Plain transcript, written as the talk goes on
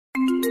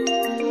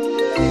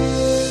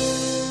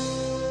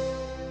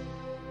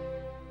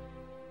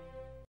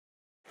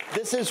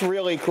this is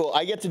really cool.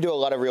 I get to do a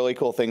lot of really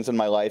cool things in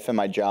my life and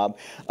my job.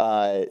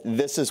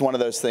 This is one of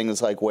those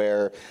things like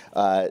where,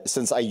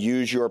 since I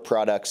use your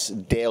products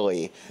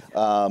daily,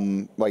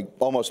 like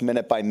almost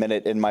minute by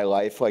minute in my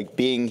life, like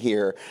being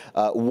here,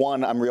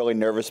 one, I'm really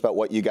nervous about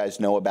what you guys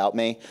know about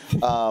me.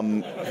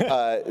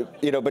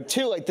 You know, but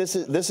two, like this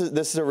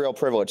is a real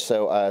privilege.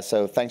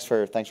 So thanks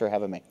for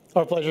having me.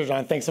 Our pleasure,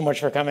 John. Thanks so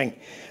much for coming.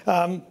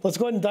 Let's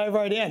go ahead and dive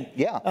right in.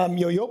 Yeah.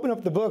 You open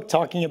up the book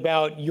talking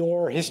about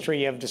your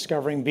history of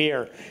discovering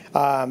beer.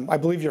 I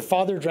believe your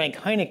father drank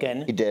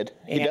Heineken. He did.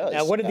 He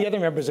does. What did the other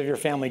members of your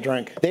family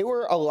drink? They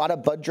were a lot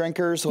of Bud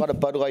drinkers, a lot of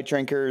Bud Light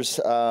drinkers.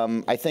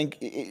 I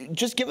think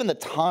just given the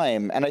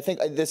time, and I think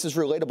this is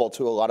relatable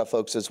to a lot of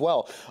folks as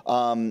well.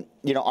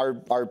 You know,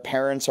 our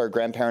parents, our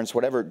grandparents,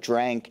 whatever,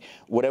 drank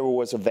whatever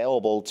was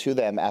available to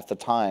them at the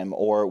time,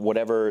 or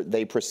whatever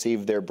they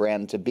perceived their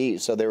brand to be.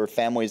 So there were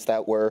families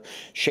that were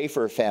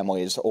Schaefer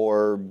families,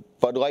 or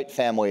Bud Light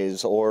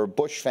families, or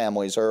Busch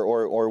families,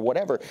 or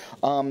whatever.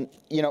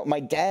 You know, my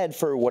dad,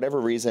 for whatever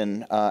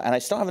reason, and I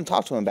still haven't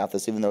talked to him about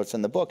this, even though it's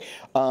in the book,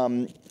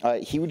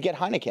 he would get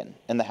Heineken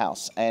in the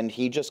house, and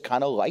he just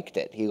kind of liked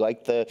it. He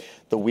liked the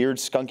weird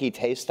skunky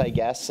taste, I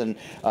guess. And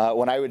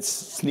when I would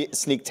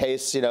sneak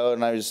taste, you know,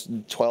 and I was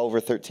 12 or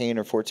 13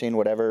 or 14,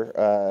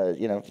 whatever,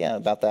 you know, yeah,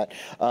 about that.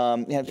 You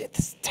know,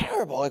 it's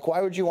terrible. Like,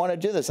 why would you want to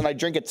do this? And I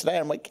drink it today.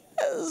 I'm like,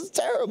 this is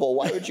terrible.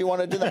 Why would you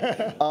want to do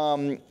that?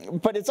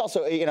 But it's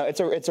also, you know, it's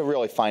a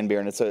really fine beer,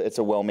 and it's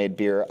a well-made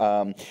beer.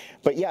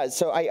 But yeah,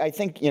 so I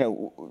think, you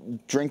know,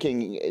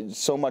 drinking,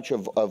 so much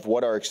of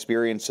what our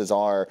experiences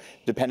are,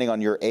 depending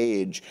on your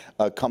age,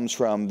 comes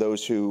from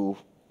those who,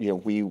 you know,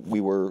 we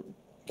were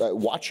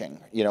watching.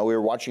 You know, we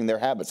were watching their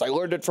habits. I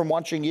learned it from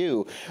watching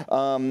you.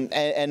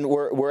 And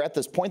we're at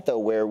this point, though,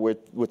 where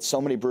with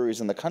so many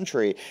breweries in the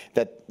country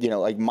that, you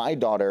know, like my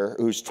daughter,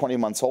 who's 20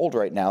 months old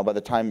right now, by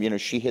the time, you know,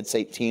 she hits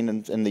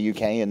 18 in the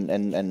UK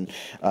and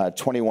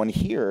 21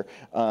 here,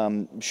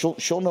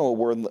 she'll know a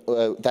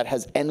world that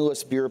has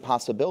endless beer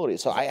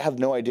possibilities. So I have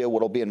no idea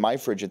what'll be in my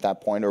fridge at that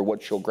point or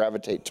what she'll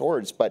gravitate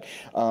towards. But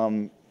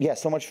yeah,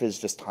 so much of it is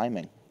just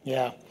timing.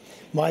 Yeah.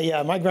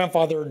 My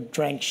grandfather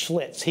drank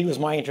Schlitz. He was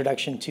my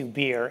introduction to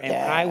beer. And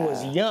when I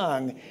was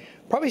young,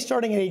 probably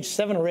starting at age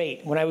 7 or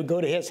 8, when I would go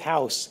to his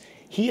house,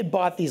 he had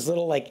bought these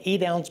little like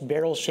 8-ounce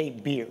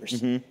barrel-shaped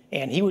beers.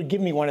 And he would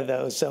give me one of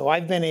those. So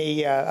I've been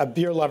a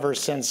beer lover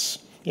since,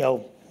 you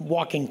know,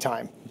 walking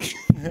time.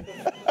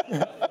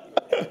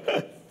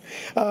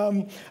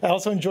 I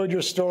also enjoyed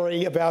your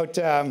story about,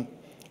 you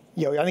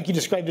know, I think you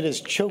described it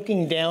as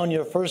choking down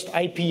your first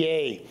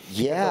IPA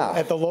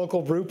at the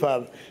local brew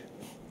pub.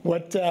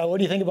 What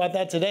do you think about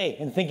that today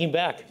and thinking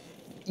back?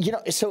 You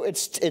know, so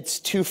it's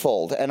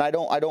twofold, and I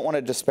don't want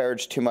to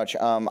disparage too much.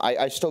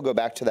 I still go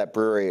back to that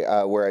brewery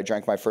where I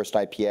drank my first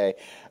IPA,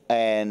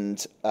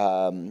 and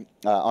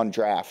on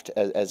draft,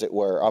 as it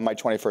were, on my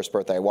 21st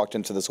birthday, I walked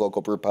into this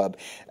local brew pub,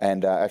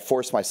 and I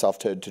forced myself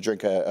to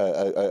drink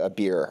a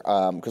beer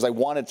because I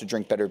wanted to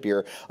drink better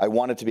beer. I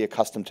wanted to be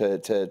accustomed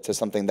to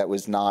something that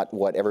was not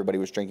what everybody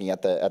was drinking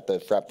at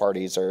the frat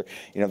parties or,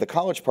 you know, the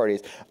college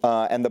parties.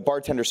 And the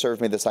bartender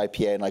served me this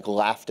IPA and like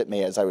laughed at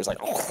me as I was like,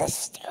 "Oh,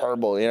 that's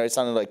terrible." You know, it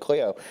sounded like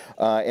Cleo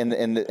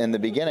in the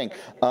beginning.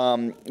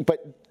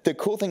 But the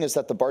cool thing is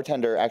that the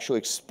bartender actually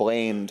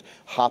explained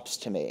hops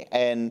to me.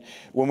 And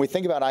when we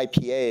think about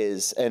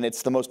IPAs, and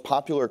it's the most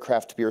popular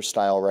craft beer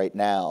style right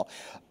now,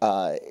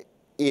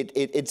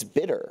 it's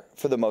bitter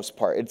for the most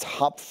part. It's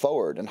hop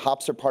forward, and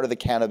hops are part of the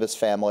cannabis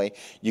family.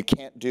 You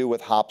can't do with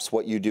hops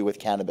what you do with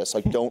cannabis.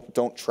 Like,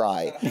 don't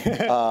try.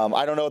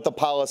 I don't know what the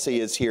policy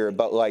is here,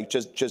 but like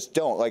just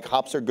don't. Like,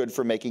 hops are good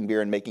for making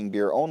beer and making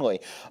beer only.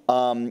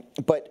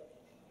 But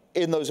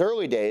in those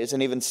early days,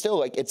 and even still,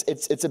 like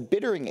it's a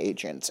bittering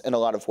agent in a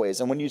lot of ways.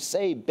 And when you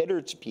say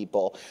bitter to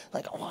people,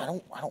 like, oh, I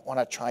don't want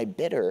to try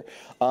bitter.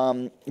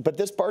 But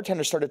this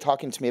bartender started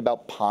talking to me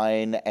about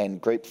pine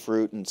and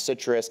grapefruit and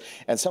citrus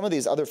and some of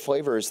these other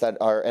flavors that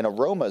are and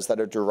aromas that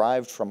are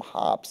derived from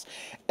hops.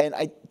 And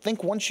I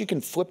think once you can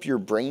flip your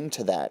brain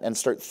to that and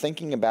start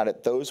thinking about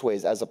it those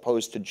ways, as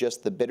opposed to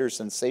just the bitter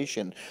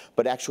sensation,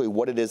 but actually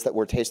what it is that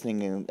we're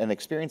tasting and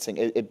experiencing,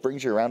 it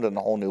brings you around in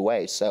a whole new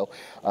way. So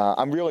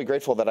I'm really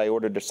grateful that I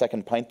ordered a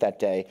second pint that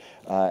day,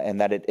 and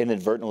that it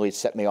inadvertently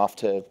set me off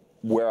to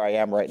where I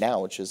am right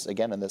now, which is,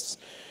 again, in this,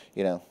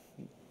 you know,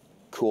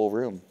 cool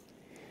room.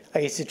 I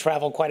used to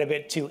travel quite a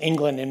bit to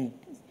England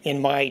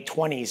in my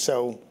 20s,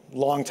 so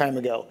long time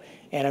ago.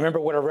 And I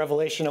remember what a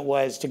revelation it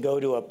was to go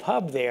to a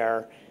pub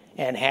there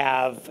and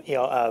have, you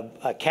know,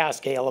 a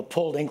cask ale, a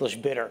pulled English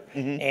bitter.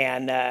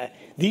 And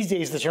these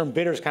days the term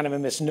bitter is kind of a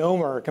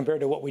misnomer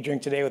compared to what we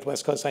drink today with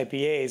West Coast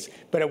IPAs,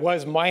 but it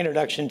was my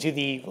introduction to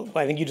the,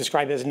 I think you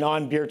described it as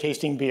non-beer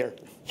tasting beer.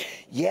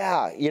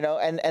 Yeah, you know,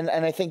 and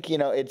I think, you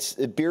know, it's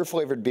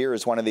beer-flavored beer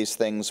is one of these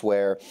things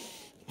where,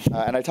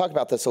 and I talk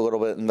about this a little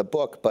bit in the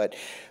book, but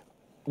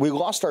we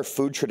lost our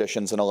food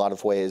traditions in a lot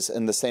of ways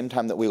in the same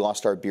time that we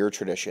lost our beer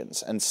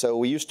traditions. And so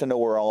we used to know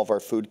where all of our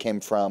food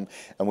came from,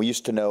 and we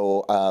used to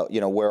know,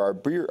 where our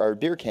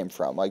beer came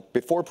from. Like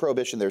before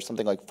Prohibition, there's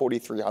something like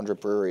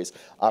 4,300 breweries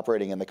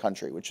operating in the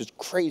country, which is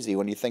crazy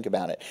when you think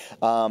about it.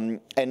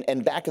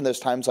 And back in those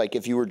times, like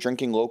if you were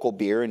drinking local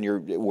beer in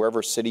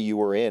wherever city you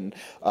were in,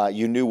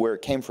 you knew where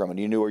it came from, and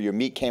you knew where your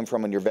meat came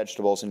from, and your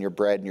vegetables, and your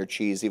bread, and your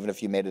cheese, even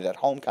if you made it at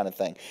home, kind of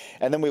thing.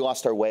 And then we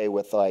lost our way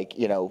with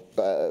Velveeta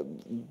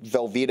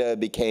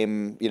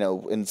became,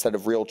 instead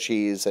of real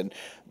cheese, and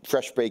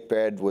fresh baked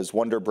bread was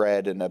Wonder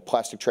Bread, and a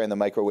plastic tray in the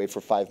microwave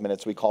for 5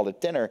 minutes, we called it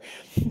dinner.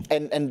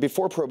 And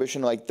before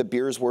Prohibition, like the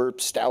beers were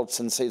stouts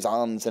and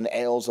saisons and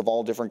ales of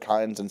all different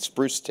kinds and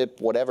spruce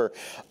tip, whatever.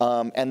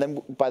 And then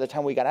by the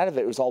time we got out of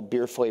it, it was all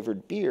beer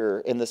flavored beer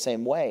in the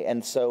same way.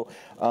 And so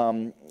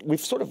we've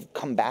sort of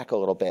come back a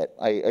little bit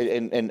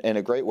in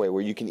a great way,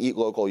 where you can eat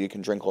local, you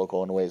can drink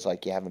local in ways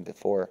like you haven't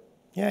before.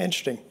 Yeah,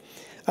 interesting.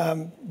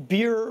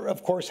 Beer,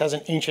 of course, has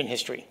an ancient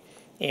history.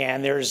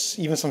 And there's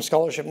even some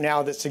scholarship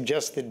now that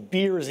suggests that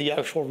beer is the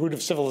actual root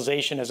of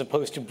civilization as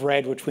opposed to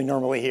bread, which we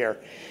normally hear.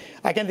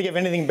 I can't think of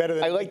anything better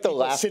than I like the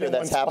laughter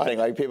that's happening.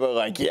 Like people are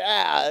like,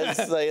 yeah,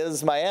 this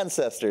is my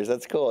ancestors.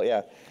 That's cool,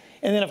 yeah.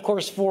 And then, of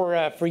course,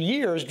 for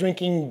years,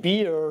 drinking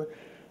beer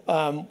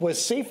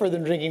was safer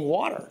than drinking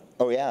water.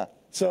 Oh, yeah.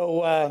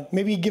 So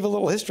maybe give a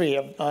little history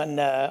on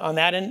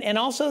that, and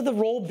also the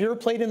role beer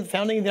played in the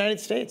founding of the United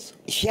States.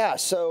 Yeah,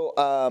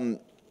 so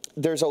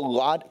there's a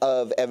lot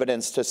of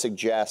evidence to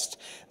suggest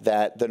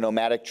that the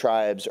nomadic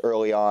tribes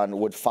early on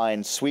would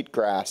find sweet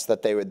grass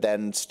that they would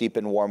then steep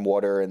in warm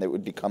water, and it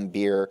would become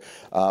beer,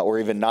 or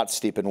even not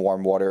steep in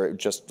warm water, it would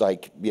just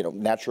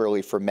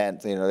naturally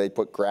ferment. They'd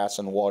put grass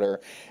in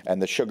water,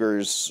 and the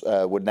sugars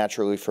would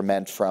naturally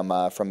ferment from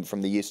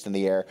the yeast in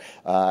the air,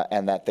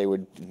 and that they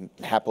would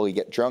happily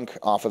get drunk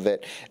off of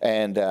it.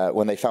 And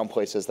when they found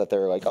places that they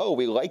were like, oh,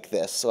 we like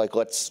this, like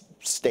let's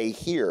stay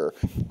here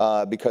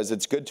because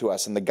it's good to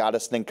us. And the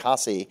goddess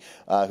Ninkasi,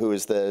 who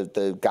is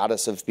the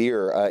goddess of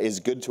beer, is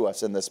good to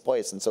us in this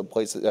place. And so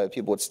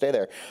people would stay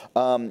there.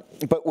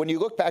 But when you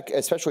look back,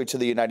 especially to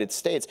the United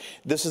States,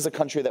 this is a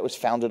country that was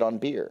founded on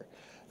beer.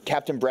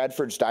 Captain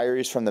Bradford's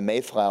diaries from the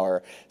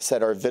Mayflower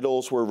said our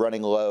victuals were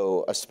running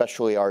low,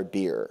 especially our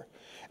beer.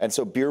 And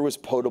so beer was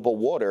potable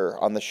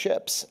water on the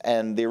ships.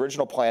 And the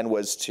original plan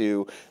was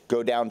to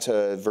go down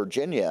to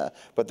Virginia,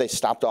 but they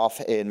stopped off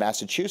in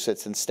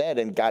Massachusetts instead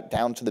and got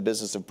down to the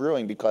business of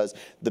brewing because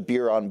the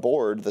beer on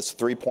board, this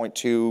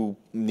 3.2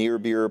 near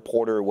beer,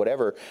 porter,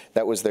 whatever,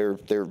 that was their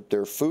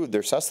food,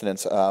 their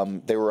sustenance,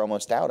 they were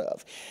almost out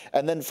of.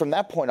 And then from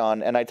that point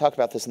on, and I talk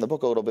about this in the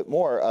book a little bit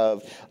more,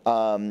 of,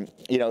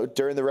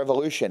 during the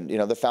Revolution,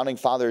 the founding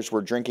fathers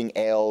were drinking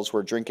ales,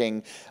 were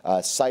drinking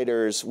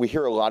ciders. We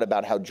hear a lot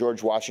about how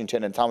George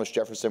Washington and Thomas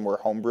Jefferson were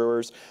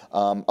homebrewers.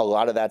 A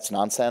lot of that's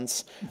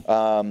nonsense.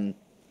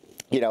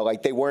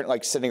 They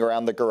weren't sitting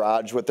around the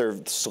garage with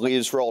their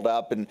sleeves rolled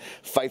up and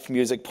fife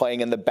music playing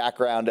in the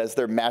background as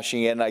they're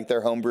mashing in their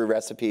homebrew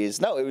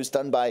recipes. No, it was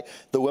done by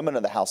the women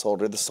of the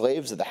household or the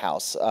slaves of the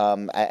house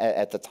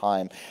at the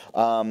time.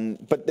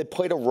 But they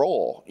played a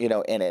role,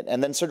 in it.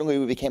 And then certainly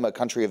we became a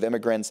country of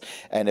immigrants.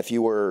 And if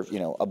you were,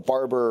 a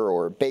barber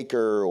or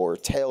baker or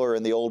tailor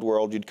in the old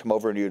world, you'd come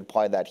over and you'd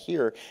apply that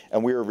here.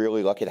 And we were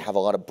really lucky to have a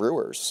lot of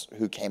brewers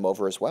who came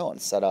over as well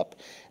and set up.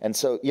 And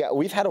so, yeah,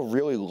 we've had a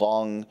really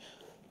long,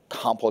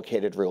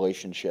 complicated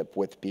relationship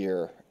with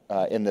beer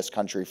in this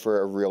country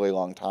for a really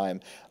long time,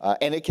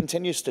 and it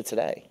continues to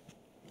today.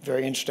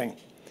 Very interesting.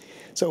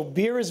 So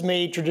beer is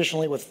made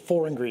traditionally with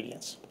 4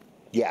 ingredients.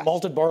 Yeah.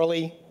 Malted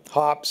barley,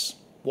 hops,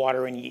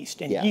 water, and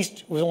yeast. And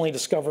yeast was only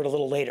discovered a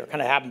little later,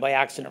 kind of happened by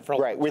accident for a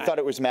long time. Right, we thought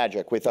it was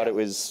magic. We thought it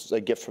was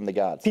a gift from the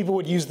gods. People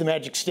would use the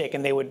magic stick,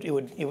 and it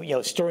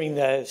would stirring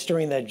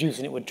the juice,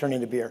 and it would turn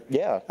into beer.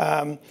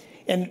 Yeah.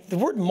 And the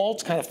word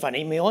malt's kind of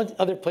funny. I mean, the only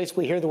other place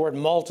we hear the word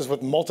malt is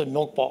with malted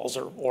milk balls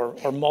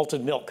or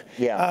malted milk.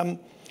 Yeah.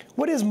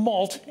 What is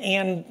malt,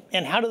 and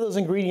how do those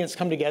ingredients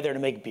come together to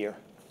make beer?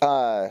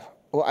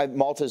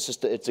 Malt is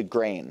it's a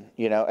grain,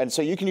 and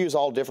so you can use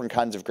all different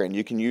kinds of grain.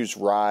 You can use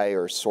rye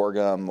or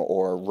sorghum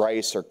or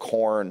rice or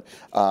corn,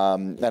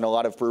 and a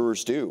lot of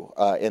brewers do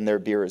in their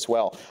beer as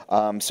well.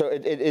 So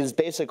it is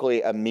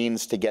basically a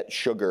means to get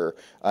sugar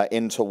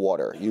into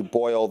water. You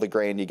boil the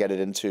grain, you get it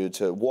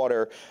into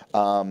water,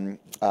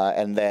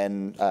 and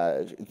then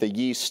the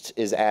yeast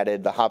is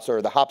added. The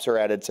hops are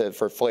added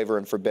for flavor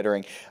and for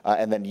bittering,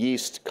 and then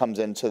yeast comes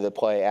into the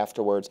play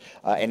afterwards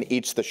and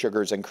eats the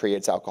sugars and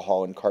creates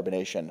alcohol and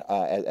carbonation.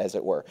 As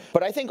it were.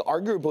 But I think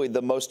arguably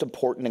the most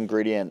important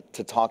ingredient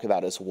to talk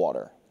about is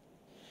water.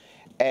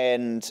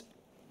 And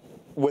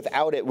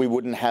without it, we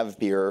wouldn't have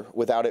beer.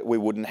 Without it, we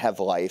wouldn't have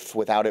life.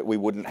 Without it, we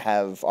wouldn't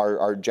have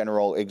our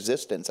general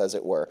existence, as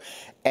it were.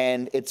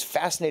 And it's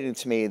fascinating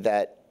to me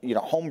that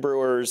home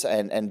brewers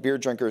and beer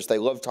drinkers, they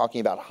love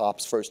talking about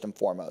hops first and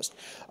foremost.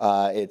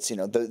 It's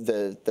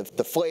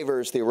the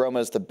flavors, the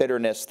aromas, the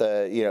bitterness.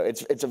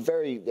 It's a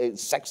very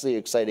sexy,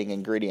 exciting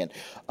ingredient.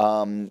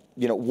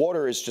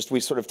 Water is just, we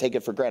sort of take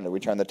it for granted. We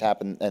turn the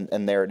tap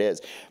and there it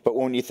is. But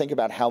when you think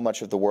about how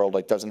much of the world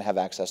doesn't have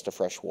access to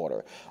fresh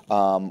water,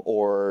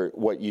 or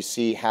what you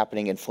see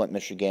happening in Flint,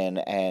 Michigan,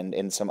 and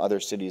in some other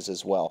cities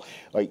as well,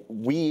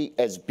 we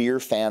as beer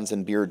fans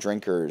and beer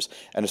drinkers,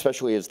 and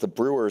especially as the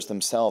brewers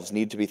themselves,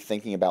 need to be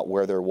thinking about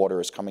where their water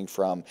is coming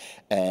from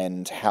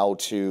and how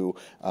to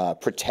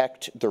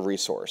protect the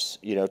resource,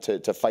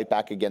 to fight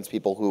back against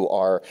people who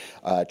are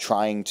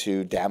trying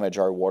to damage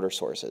our water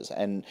sources.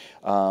 And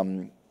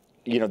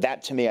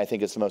that to me, I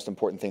think, is the most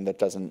important thing that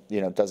doesn't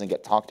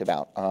get talked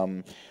about.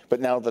 But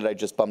now that I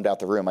just bummed out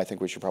the room, I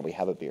think we should probably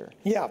have a beer.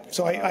 Yeah,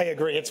 so I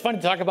agree. It's fun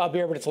to talk about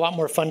beer, but it's a lot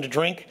more fun to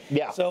drink.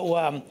 Yeah.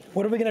 So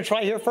what are we going to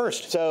try here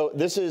first? So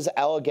this is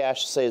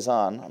Allagash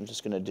Saison. I'm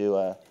just going to do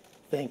a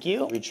thank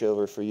you. Reach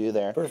over for you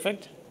there.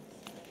 Perfect.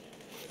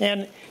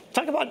 And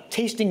talk about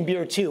tasting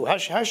beer too. How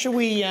should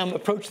we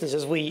approach this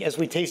as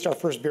we taste our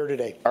first beer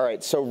today? All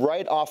right, so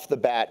right off the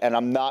bat, and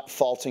I'm not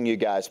faulting you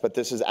guys, but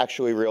this is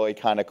actually really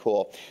kind of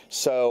cool.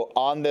 So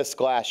on this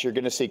glass, you're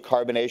going to see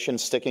carbonation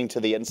sticking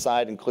to the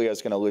inside, and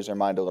Cleo's going to lose her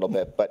mind a little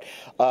bit. But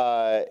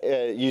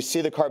you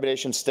see the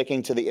carbonation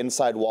sticking to the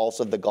inside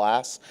walls of the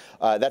glass.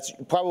 That's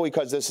probably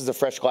because this is a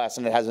fresh glass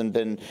and it hasn't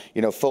been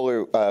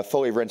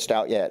fully rinsed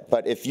out yet.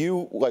 But if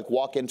you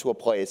walk into a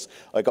place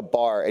like a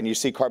bar and you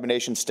see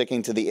carbonation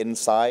sticking to the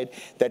inside,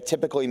 that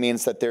typically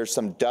means that there's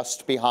some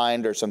dust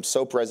behind or some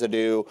soap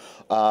residue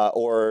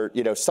or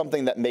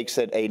something that makes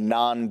it a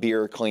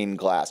non-beer clean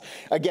glass.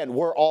 Again,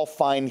 we're all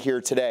fine here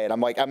today, and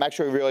I'm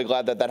actually really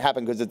glad that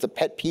happened, because it's a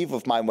pet peeve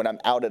of mine when I'm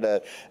out at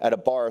a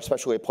bar,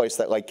 especially a place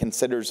that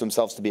considers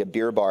themselves to be a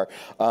beer bar.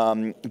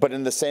 But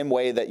in the same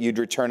way that you'd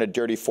return a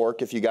dirty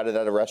fork if you got it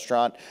at a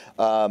restaurant,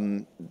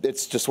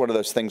 it's just one of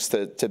those things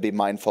to be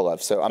mindful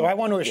of. So I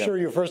want to assure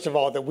you, first of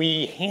all, that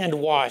we hand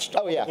washed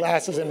the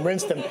glasses and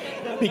rinsed them,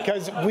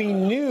 because we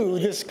knew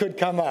this could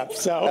come up.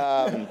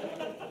 So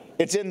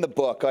it's in the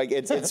book.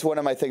 It's one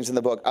of my things in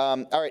the book.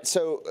 All right,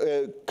 so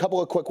a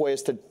couple of quick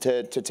ways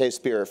to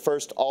taste beer.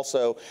 First,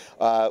 also,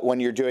 when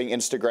you're doing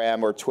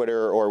Instagram or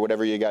Twitter or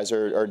whatever you guys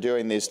are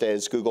doing these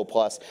days, Google+,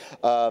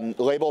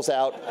 labels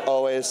out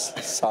always.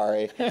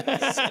 Sorry. It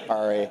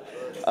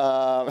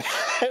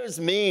was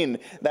mean.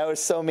 That was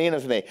so mean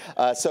of me.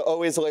 So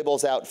always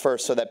labels out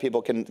first so that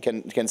people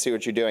can see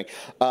what you're doing.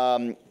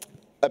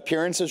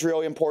 Appearance is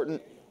really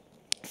important.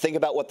 Think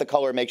about what the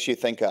color makes you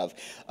think of.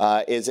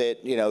 Is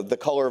it, the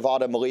color of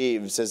autumn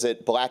leaves? Is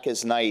it black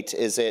as night?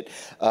 Is it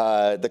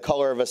the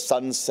color of a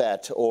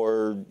sunset,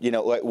 or,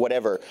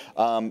 whatever?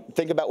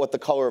 Think about what the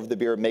color of the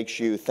beer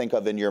makes you think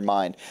of in your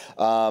mind.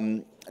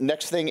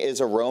 Next thing is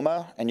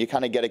aroma, and you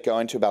kind of get it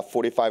going to about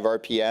 45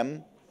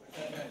 RPM.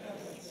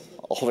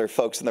 Older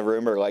folks in the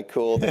room are like,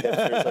 cool. The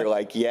hipsters are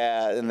like,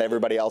 yeah, and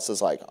everybody else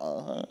is like,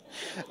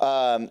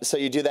 uh-huh. So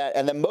you do that,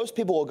 and then most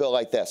people will go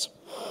like this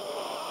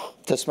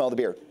to smell the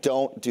beer.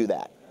 Don't do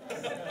that.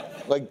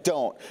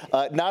 Don't.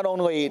 Not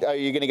only are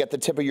you going to get the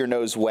tip of your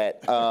nose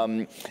wet,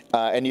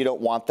 and you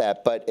don't want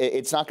that, but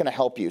it's not going to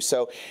help you.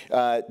 So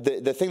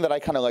the thing that I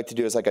kind of like to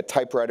do is like a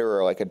typewriter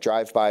or like a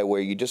drive-by,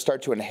 where you just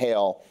start to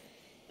inhale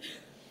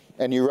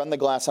and you run the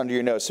glass under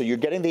your nose. So you're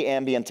getting the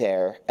ambient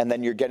air, and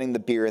then you're getting the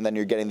beer, and then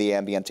you're getting the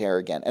ambient air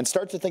again. And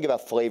start to think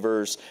about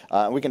flavors.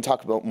 We can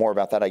talk more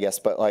about that, I guess.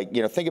 But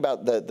think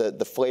about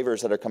the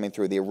flavors that are coming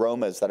through, the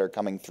aromas that are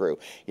coming through.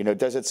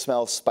 Does it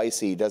smell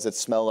spicy? Does it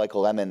smell like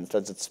lemon?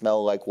 Does it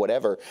smell like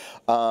whatever?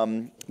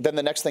 Then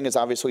the next thing is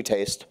obviously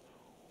taste.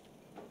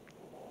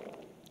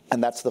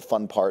 And that's the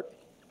fun part,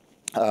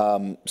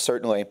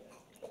 certainly.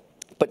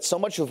 But so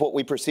much of what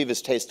we perceive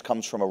as taste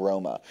comes from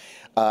aroma.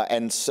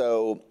 And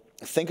so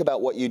think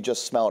about what you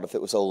just smelled. If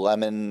it was a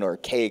lemon or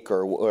cake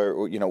or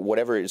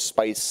whatever is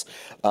spice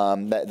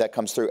that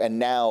comes through, and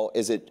now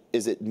is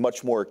it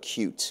much more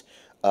acute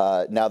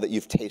now that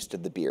you've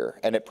tasted the beer?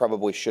 And it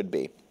probably should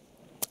be.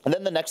 And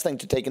then the next thing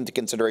to take into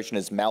consideration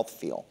is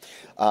mouthfeel.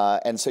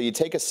 And so you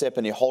take a sip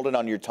and you hold it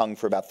on your tongue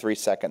for about 3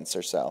 seconds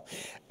or so,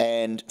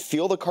 and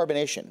feel the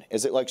carbonation.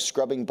 Is it like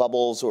scrubbing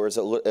bubbles, or is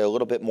it a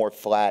little bit more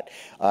flat?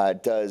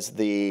 Does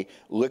the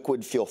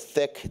liquid feel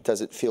thick?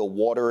 Does it feel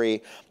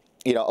watery?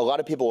 A lot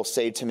of people will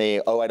say to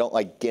me, oh, I don't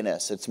like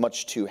Guinness. It's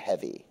much too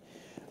heavy.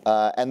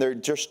 And they're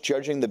just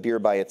judging the beer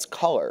by its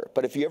color.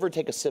 But if you ever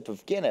take a sip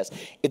of Guinness,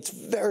 it's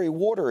very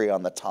watery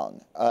on the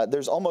tongue.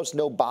 There's almost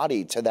no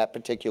body to that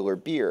particular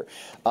beer.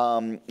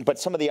 But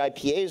some of the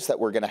IPAs that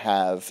we're going to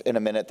have in a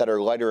minute that are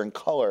lighter in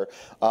color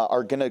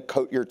are going to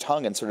coat your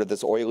tongue in sort of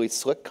this oily,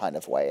 slick kind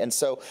of way. And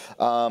so,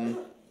 and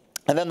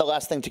then the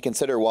last thing to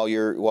consider while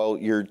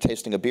you're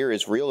tasting a beer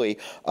is really,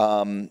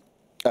 do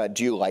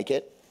you like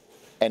it?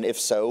 And if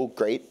so,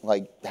 great,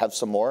 like have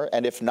some more.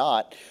 And if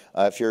not,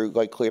 if you're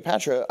like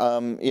Cleopatra,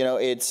 you know,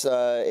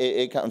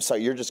 I'm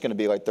sorry, you're just going to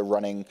be like the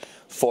running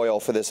foil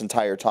for this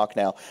entire talk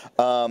now.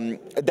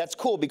 That's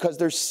cool because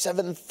there's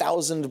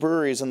 7,000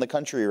 breweries in the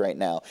country right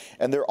now,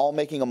 and they're all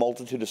making a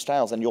multitude of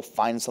styles, and you'll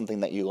find something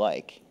that you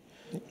like.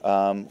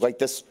 Like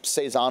this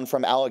Saison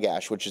from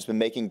Allagash, which has been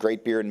making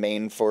great beer in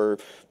Maine for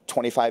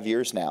 25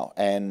 years now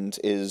and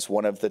is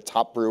one of the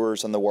top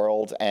brewers in the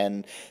world.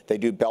 And they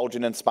do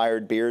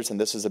Belgian-inspired beers, and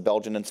this is a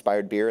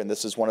Belgian-inspired beer, and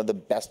this is one of the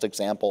best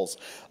examples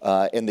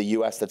in the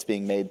U.S. that's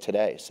being made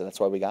today. So that's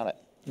why we got it.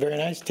 Very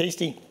nice,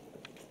 tasty.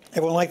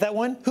 Everyone like that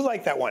one? Who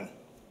liked that one?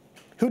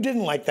 Who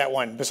didn't like that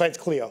one besides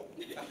Cleo?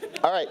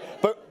 All right,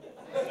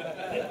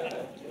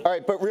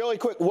 but really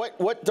quick,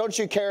 what don't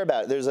you care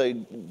about? There's a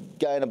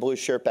guy in a blue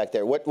shirt back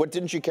there. What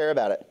didn't you care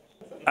about it?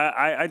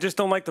 I just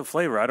don't like the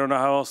flavor. I don't know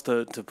how else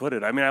to put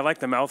it. I mean, I like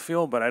the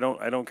mouthfeel, but I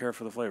don't care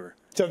for the flavor.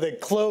 So the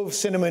clove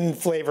cinnamon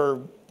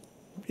flavor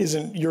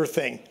isn't your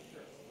thing.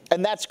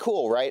 And that's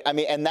cool, right? I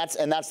mean, and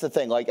that's the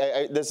thing. Like,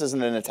 this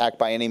isn't an attack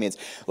by any means.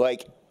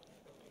 Like,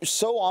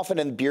 so often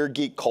in beer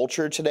geek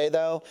culture today,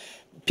 though,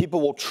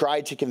 people will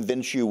try to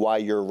convince you why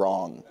you're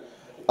wrong.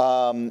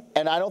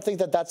 And I don't think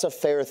that that's a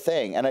fair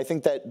thing. And I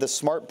think that the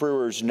smart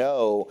brewers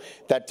know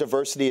that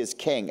diversity is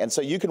king. And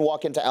so you can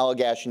walk into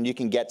Allagash and you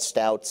can get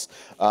stouts.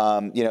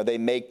 You know, they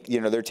make, you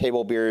know, their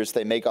table beers.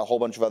 They make a whole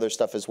bunch of other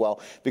stuff as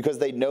well because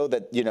they know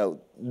that, you know,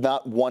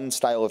 not one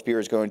style of beer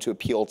is going to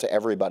appeal to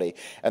everybody.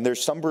 And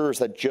there's some brewers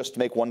that just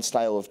make one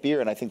style of beer.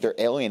 And I think they're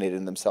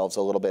alienating themselves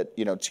a little bit,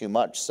 you know, too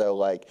much. So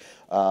like,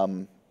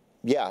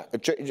 yeah,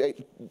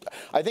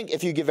 I think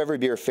if you give every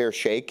beer a fair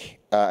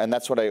shake, and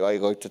that's what I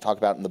like to talk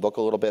about in the book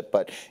a little bit,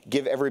 but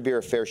give every beer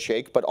a fair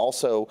shake, but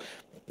also,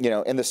 you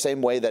know, in the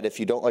same way that if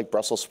you don't like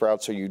Brussels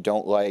sprouts or you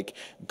don't like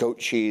goat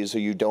cheese or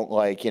you don't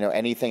like, you know,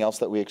 anything else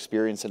that we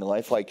experience in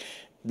life, like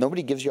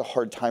nobody gives you a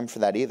hard time for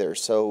that either.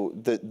 So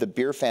the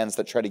beer fans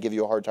that try to give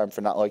you a hard time for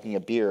not liking a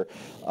beer,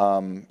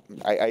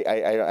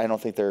 I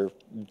don't think they're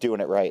doing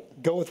it right.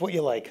 Go with what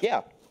you like.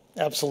 Yeah.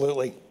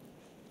 Absolutely.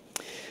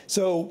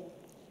 So,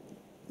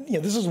 you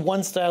know, this is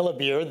one style of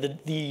beer.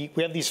 We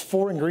have these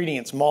 4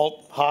 ingredients: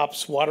 malt,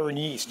 hops, water, and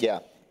yeast. Yeah.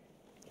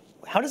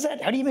 How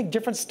do you make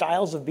different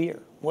styles of beer?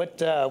 What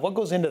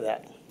goes into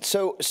that?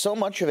 So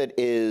much of it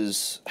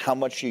is how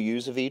much you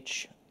use of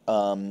each.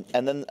 And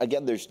then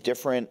again, there's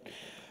different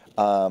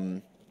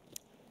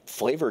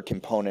flavor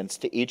components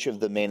to each of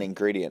the main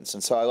ingredients.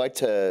 And so I like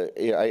to,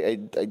 you know, I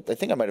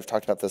think I might have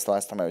talked about this the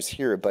last time I was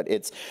here, but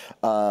it's,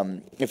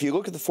 if you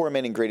look at the 4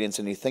 main ingredients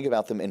and you think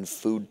about them in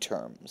food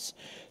terms,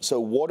 so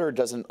water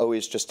doesn't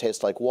always just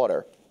taste like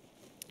water.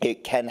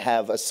 It can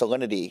have a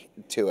salinity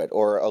to it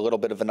or a little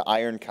bit of an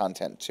iron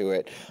content to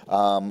it,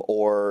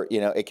 or, you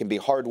know, it can be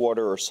hard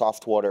water or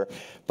soft water.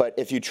 But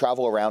if you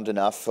travel around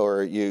enough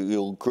or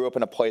you grew up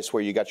in a place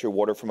where you got your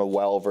water from a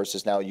well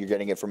versus now you're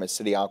getting it from a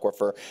city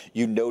aquifer,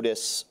 you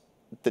notice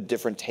the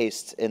different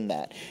tastes in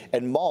that.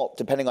 And malt,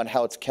 depending on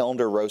how it's kilned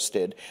or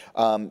roasted,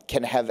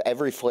 can have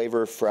every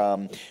flavor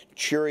from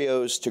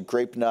Cheerios to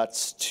grape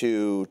nuts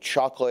to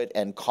chocolate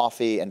and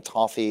coffee and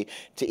toffee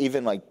to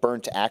even like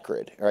burnt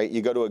acrid, right?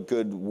 You go to a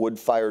good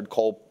wood-fired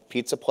coal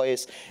pizza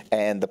place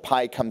and the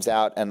pie comes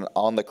out and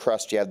on the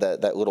crust you have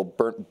that little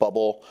burnt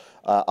bubble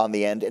on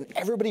the end, and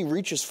everybody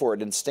reaches for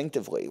it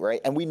instinctively, right?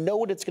 And we know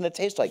what it's going to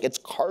taste like. It's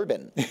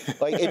carbon,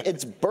 like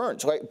it's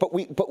burnt, right? But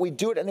we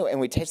do it anyway, and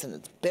we taste it.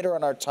 It's bitter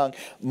on our tongue.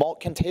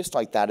 Malt can taste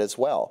like that as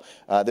well.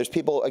 There's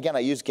people. Again, I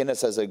use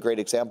Guinness as a great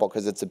example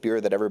because it's a beer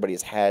that everybody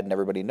has had and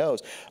everybody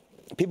knows.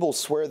 People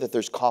swear that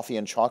there's coffee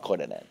and chocolate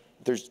in it.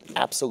 There's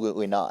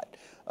absolutely not.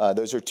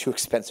 Those are 2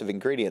 expensive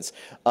ingredients.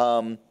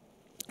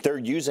 They're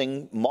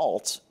using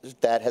malt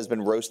that has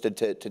been roasted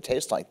to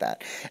taste like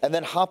that. And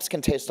then hops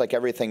can taste like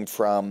everything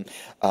from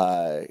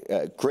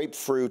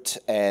grapefruit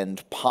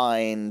and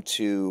pine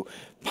to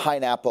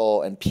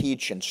pineapple and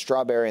peach and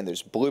strawberry, and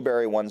there's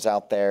blueberry ones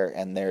out there,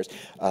 and there's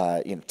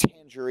you know,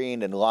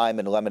 tangerine and lime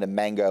and lemon and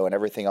mango and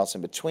everything else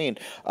in between.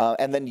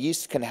 And then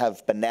yeast can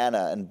have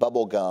banana and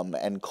bubblegum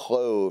and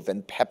clove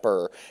and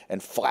pepper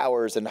and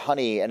flowers and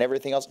honey and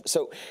everything else.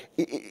 So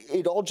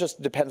it all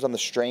just depends on the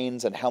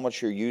strains and how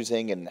much you're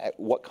using and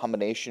what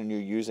combination you're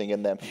using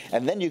in them.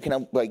 And then you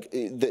can, like,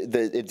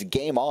 it's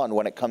game on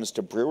when it comes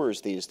to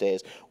brewers these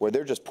days, where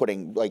they're just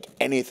putting, like,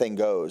 anything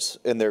goes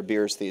in their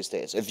beers these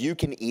days. If you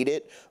can eat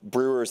it,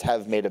 brewers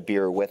have made a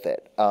beer with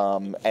it.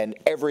 And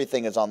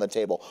everything is on the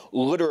table.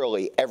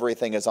 Literally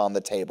everything is on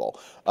the table.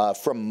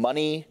 From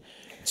money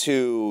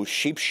to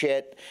sheep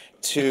shit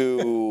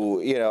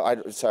to, you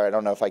know, sorry, I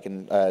don't know if I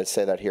can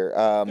say that here.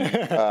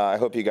 I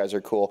hope you guys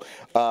are cool.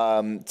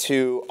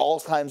 To all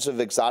kinds of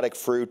exotic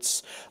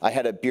fruits. I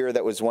had a beer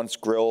that was once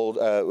brewed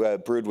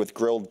with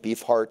grilled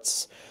beef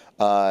hearts.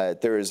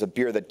 There is a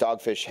beer that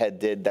Dogfish Head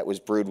did that was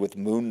brewed with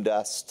moon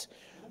dust.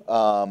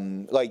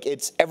 Like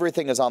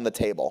everything is on the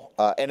table,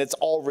 and it's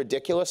all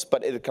ridiculous,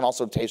 but it can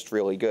also taste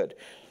really good.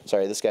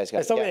 Sorry, this guy's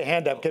got. Somebody a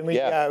hand up. Can we do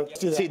that?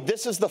 See,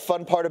 this is the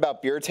fun part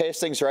about beer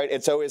tastings, right?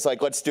 It's always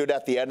like, let's do it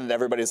at the end, and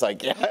everybody's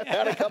like, yeah, I've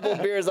had a couple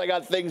of beers, I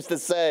got things to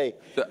say.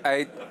 So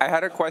I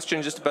had a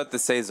question just about the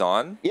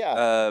saison.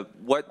 Yeah.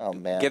 What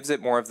gives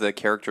it more of the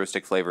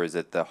characteristic flavor? Is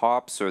it the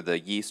hops or the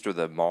yeast or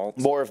the malt?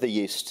 More of the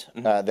yeast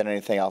than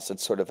anything else.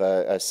 It's sort of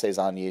a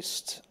saison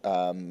yeast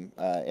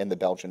in the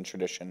Belgian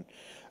tradition,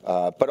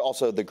 but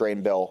also the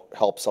grain bill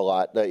helps a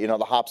lot.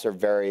 The hops are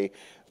very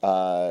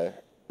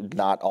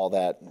not all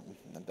that.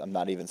 I'm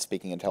not even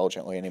speaking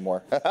intelligently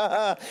anymore.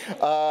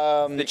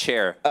 The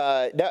chair.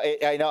 No,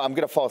 I know. I'm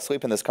going to fall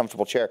asleep in this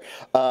comfortable chair.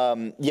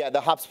 Yeah,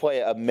 the hops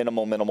play a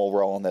minimal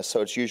role in this.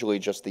 So it's usually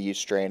just the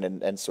yeast strain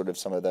and sort of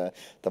some of the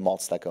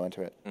malts that go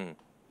into it.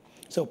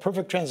 So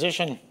perfect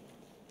transition.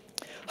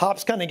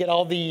 Hops kind of get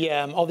all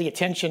the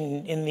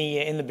attention in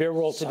the beer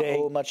world today.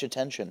 So much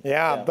attention.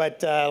 Yeah.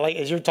 But like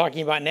as you're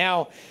talking about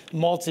now,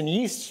 malts and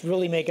yeasts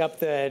really make up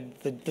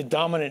the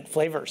dominant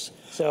flavors.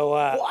 So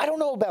well, I don't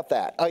know about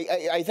that.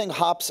 I think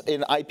hops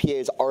in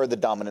IPAs are the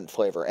dominant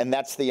flavor, and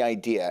that's the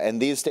idea.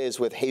 And these days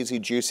with hazy,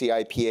 juicy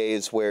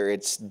IPAs where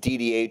it's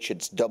DDH,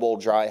 it's double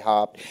dry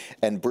hopped,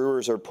 and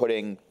brewers are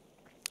putting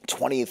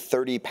 20,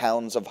 30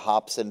 pounds of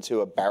hops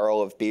into a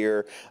barrel of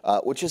beer,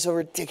 which is a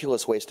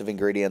ridiculous waste of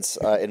ingredients,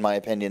 in my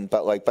opinion.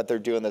 But they're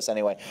doing this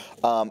anyway.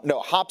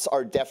 No, hops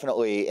are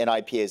definitely in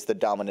IPAs the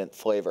dominant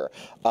flavor.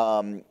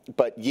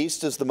 But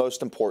yeast is the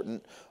most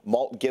important.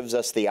 Malt gives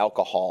us the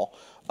alcohol.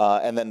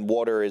 And then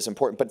water is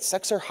important, but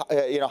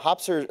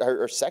hops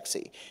are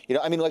sexy.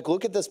 I mean, like,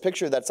 look at this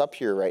picture that's up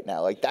here right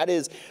now.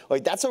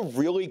 That's a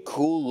really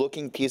cool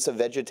looking piece of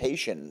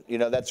vegetation,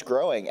 that's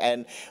growing.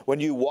 And when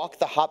you walk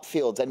the hop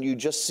fields and you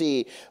just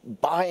see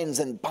binds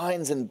and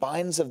binds and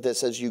binds of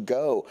this as you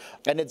go,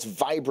 and it's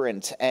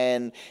vibrant,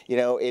 and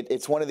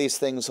it's one of these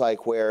things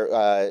like where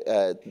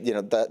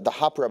the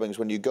hop rubbings,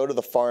 when you go to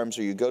the farms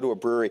or you go to a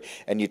brewery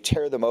and you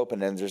tear them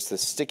open and there's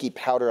this sticky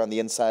powder on the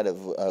inside of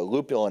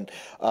lupulin,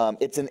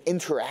 it's an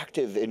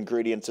interactive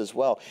ingredients as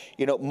well.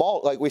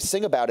 Malt, like we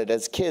sing about it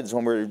as kids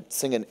when we're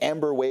singing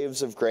Amber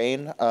Waves of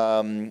Grain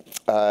in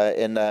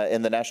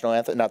the national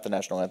anthem, not the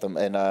national anthem,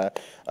 in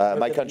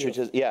My Country,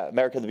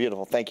 America the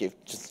Beautiful. Thank you.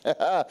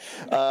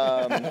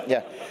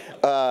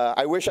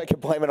 I wish I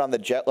could blame it on the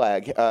jet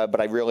lag, but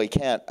I really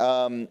can't.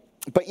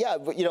 But yeah,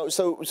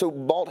 so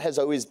malt has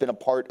always been a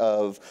part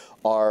of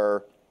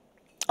our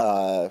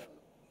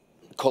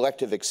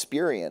collective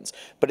experience,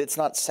 but it's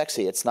not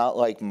sexy. It's not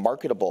like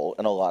marketable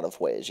in a lot of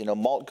ways.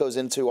 Malt goes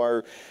into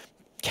our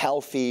cow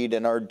feed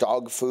and our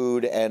dog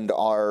food and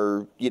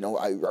our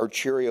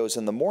Cheerios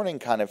in the morning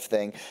kind of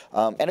thing,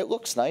 and it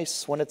looks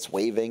nice when it's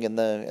waving in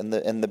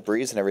the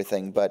breeze and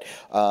everything. But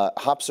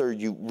hops are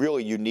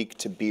really unique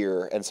to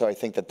beer, and so I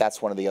think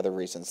that's one of the other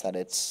reasons that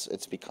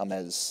it's become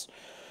as,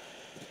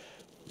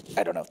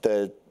 I don't know,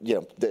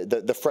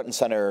 the front and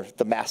center,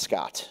 the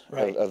mascot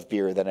of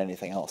beer than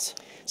anything else.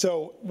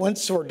 So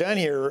once we're done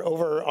here,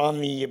 over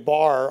on the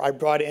bar, I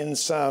brought in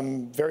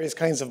some various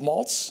kinds of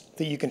malts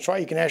that you can try.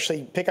 You can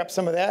actually pick up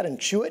some of that and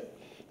chew it.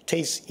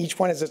 Taste, each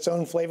one has its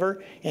own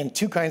flavor, and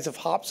 2 kinds of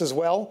hops as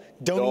well.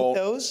 Don't eat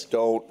those.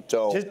 Don't.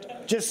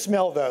 Just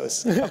smell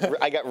those.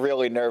 I got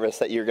really nervous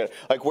that you're gonna,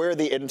 like, where are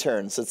the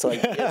interns? It's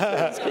like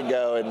interns can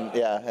go, and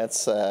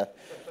that's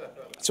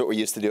what we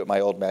used to do at my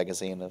old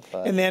magazine.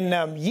 And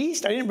then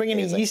yeast, I didn't bring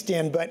any yeast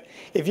in, but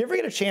if you ever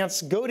get a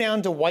chance, go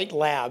down to White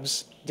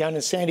Labs down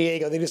in San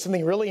Diego. They do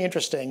something really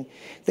interesting.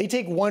 They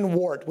take 1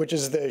 wort, which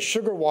is the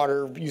sugar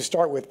water you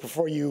start with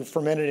before you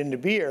ferment it into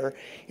beer,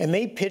 and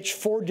they pitch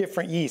 4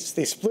 different yeasts.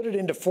 They split it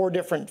into 4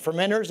 different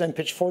fermenters and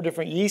pitch 4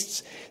 different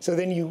yeasts. So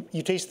then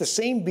you taste the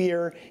same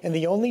beer, and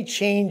the only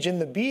change in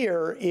the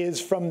beer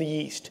is from the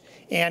yeast.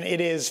 And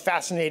it is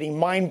fascinating,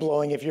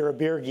 mind-blowing if you're a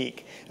beer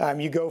geek.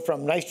 You go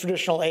from nice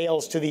traditional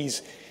ales to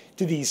these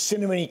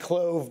cinnamony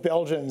clove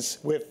Belgians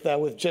with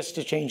just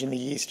a change in the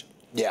yeast.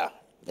 Yeah,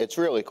 it's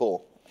really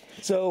cool.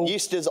 So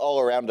yeast is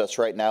all around us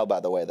right now, by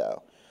the way,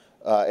 though.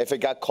 If it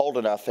got cold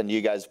enough and you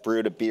guys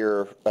brewed a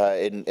beer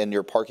in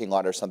your parking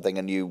lot or something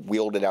and you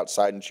wheeled it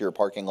outside into your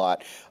parking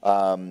lot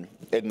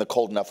in the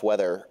cold enough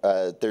weather,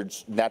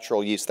 there's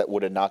natural yeast that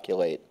would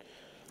inoculate.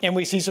 And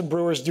we see some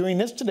brewers doing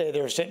this today.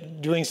 They're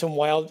doing some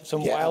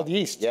wild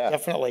yeast,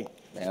 definitely.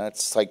 Yeah,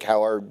 it's like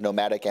how our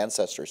nomadic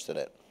ancestors did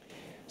it.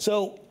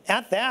 So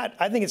at that,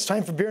 I think it's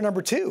time for beer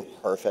number 2.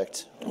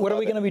 Perfect. What are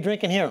we going to be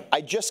drinking here?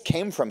 I just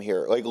came from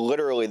here. Like,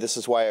 literally, this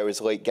is why I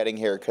was late getting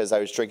here, because I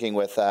was drinking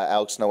with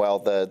Alex Noel,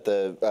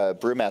 the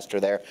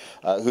brewmaster there,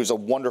 who's a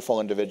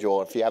wonderful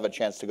individual. If you have a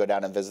chance to go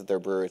down and visit their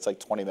brewery, it's like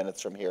 20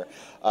 minutes from here.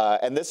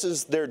 And this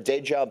is their Day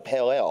Job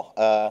Pale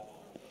Ale.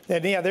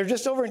 Yeah, they're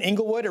just over in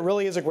Inglewood. It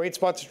really is a great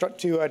spot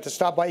to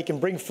stop by. You can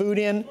bring food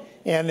in,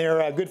 and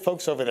they're good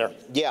folks over there.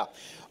 Yeah.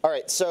 All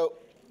right, so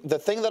the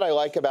thing that I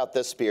like about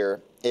this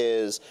beer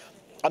is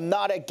I'm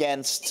not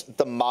against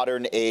the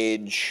modern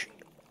age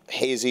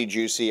hazy,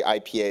 juicy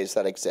IPAs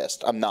that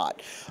exist. I'm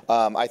not.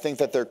 I think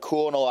that they're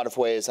cool in a lot of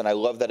ways, and I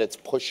love that it's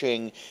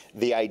pushing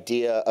the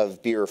idea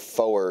of beer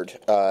forward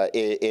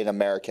in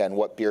America and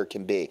what beer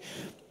can be.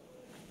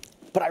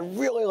 But I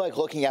really like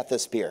looking at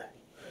this beer.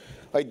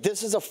 Like,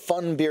 this is a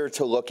fun beer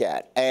to look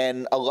at.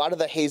 And a lot of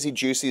the hazy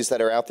juicies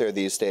that are out there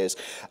these days,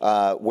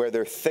 where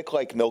they're thick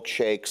like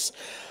milkshakes,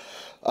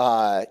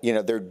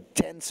 they're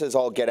dense as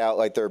all get out,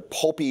 like they're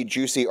pulpy,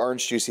 juicy,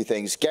 orange juicy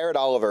things. Garrett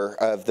Oliver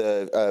of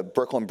the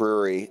Brooklyn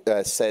Brewery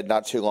said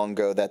not too long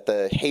ago that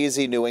the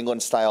hazy New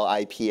England style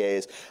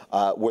IPAs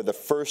were the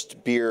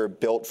first beer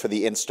built for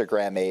the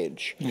Instagram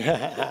age.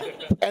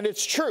 And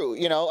it's true,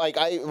 like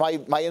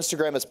my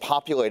Instagram is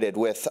populated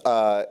with,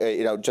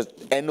 just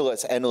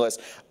endless,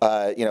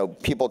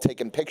 people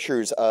taking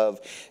pictures of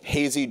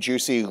hazy,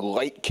 juicy,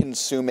 light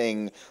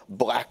consuming,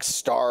 Black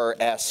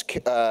Star-esque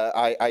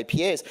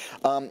IPAs.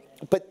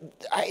 But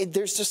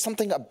there's just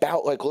something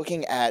about like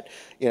looking at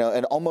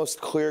an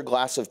almost clear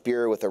glass of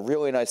beer with a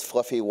really nice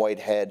fluffy white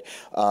head,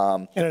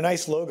 and a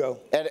nice logo.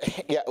 And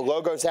yeah,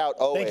 logos out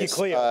always. Thank you,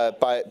 Cleo.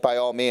 By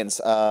all means.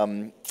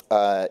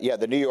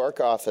 The New York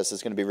office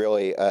is going to be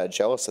really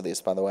jealous of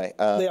these, by the way.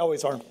 They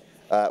always are.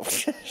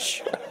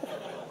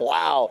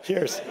 Wow.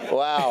 Cheers.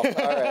 Wow. All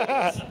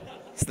right.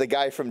 It's the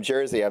guy from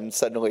Jersey. I'm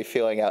suddenly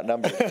feeling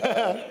outnumbered.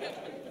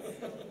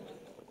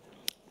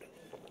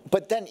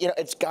 But then,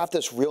 it's got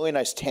this really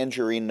nice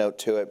tangerine note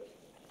to it.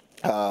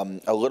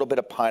 A little bit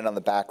of pine on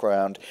the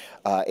background.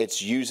 It's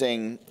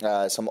using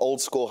some old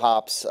school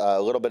hops,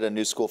 a little bit of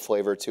new school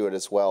flavor to it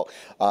as well.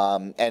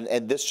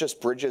 And this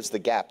just bridges the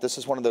gap. This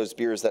is one of those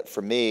beers that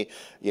for me,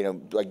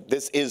 like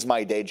this is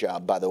my day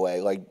job, by the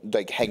way,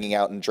 like hanging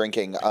out and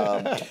drinking.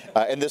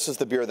 And this is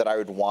the beer that I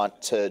would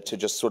want to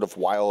just sort of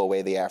while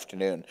away the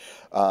afternoon.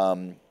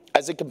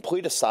 As a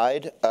complete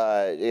aside,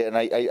 and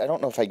I don't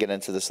know if I get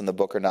into this in the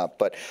book or not,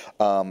 but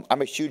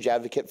I'm a huge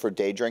advocate for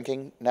day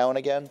drinking now and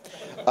again.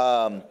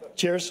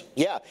 Cheers.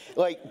 Yeah,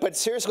 but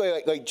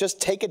seriously, like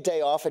just take a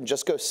day off and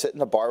just go sit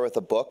in a bar with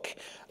a book.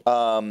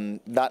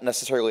 Not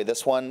necessarily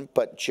this one,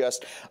 but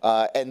just,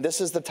 and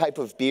this is the type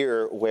of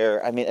beer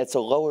where, it's a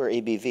lower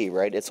ABV,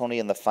 right? It's only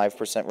in the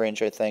 5%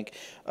 range, I think.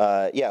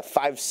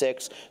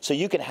 5-6. So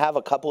you can have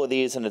a couple of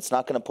these and it's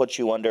not going to put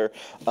you under.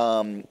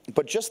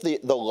 But just the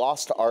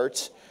lost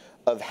art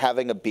of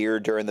having a beer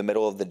during the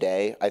middle of the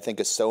day, I think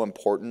is so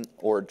important,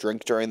 or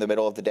drink during the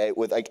middle of the day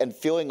with and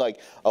feeling like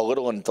a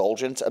little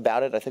indulgent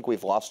about it. I think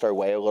we've lost our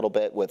way a little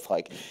bit with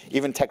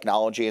even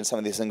technology and some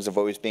of these things of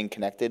always being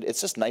connected. It's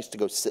just nice to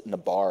go sit in a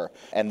bar,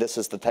 and this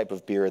is the type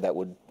of beer that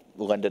would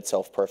lend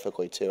itself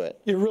perfectly to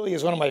it. It really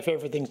is one of my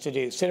favorite things to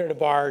do. Sit at a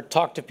bar,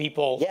 talk to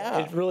people. Yeah.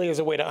 It really is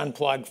a way to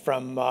unplug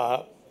from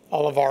all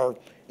of our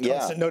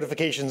constant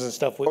notifications and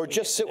stuff. Or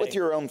just sit with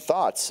your own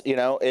thoughts.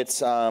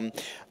 It's on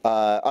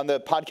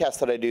the podcast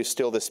that I do,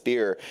 Steal This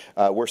Beer,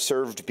 we're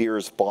served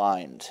beers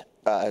blind.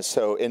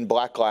 So in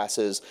black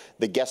glasses,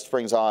 the guest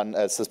brings on,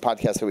 it's this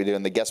podcast that we do,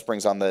 and the guest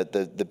brings on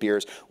the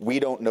beers. We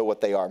don't know what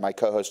they are. My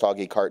co-host,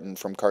 Augie Carton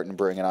from Carton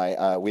Brewing, and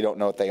I, we don't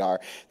know what they are.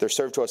 They're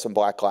served to us in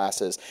black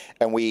glasses,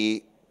 and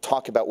we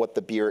talk about what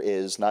the beer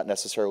is, not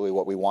necessarily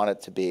what we want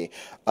it to be.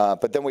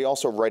 But then we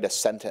also write a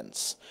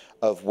sentence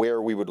of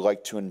where we would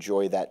like to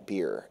enjoy that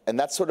beer. And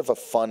that's sort of a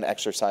fun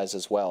exercise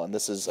as well. And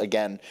this is,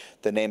 again,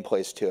 the name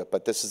plays to it.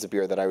 But this is a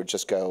beer that I would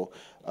just go,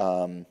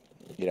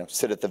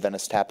 sit at the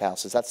Venice Tap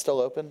House. Is that still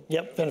open?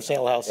 Yep, Venice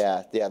Ale House.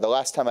 Yeah. The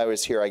last time I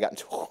was here, I got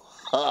into a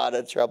lot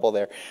of trouble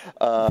there.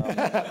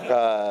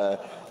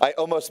 I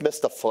almost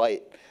missed a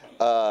flight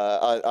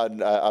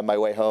on my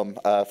way home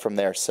from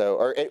there. So,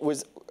 or it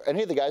was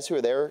any of the guys who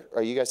were there.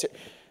 Are you guys here?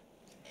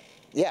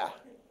 Yeah,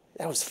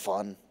 that was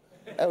fun.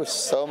 That was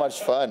so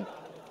much fun.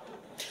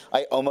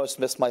 I almost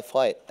missed my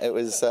flight. It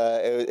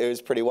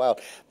was pretty wild.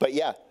 But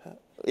yeah.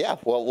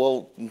 Well,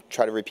 we'll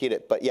try to repeat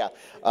it. But yeah,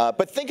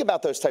 but think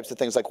about those types of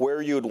things, like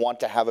where you would want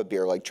to have a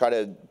beer. Like try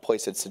to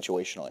place it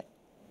situationally.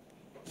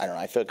 I don't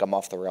know. I feel like I'm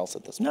off the rails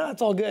at this point. No,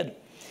 it's all good.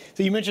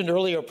 So you mentioned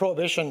earlier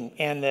Prohibition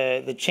and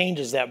the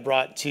changes that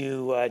brought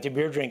to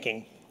beer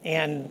drinking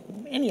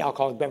and any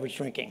alcoholic beverage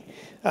drinking.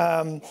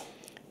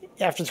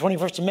 After the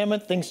 21st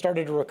Amendment, things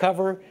started to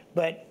recover,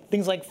 but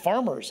things like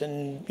farmers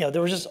and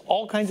there was just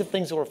all kinds of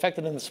things that were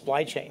affected in the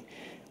supply chain.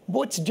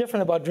 What's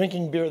different about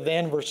drinking beer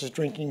then versus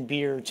drinking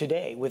beer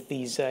today with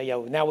these,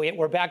 now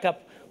we're back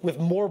up with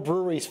more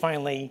breweries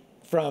finally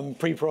from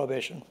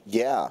pre-Prohibition?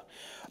 Yeah.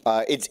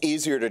 It's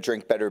easier to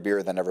drink better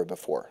beer than ever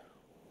before.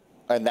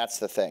 And that's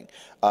the thing.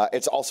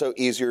 It's also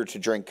easier to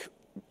drink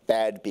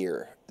bad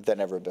beer than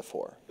ever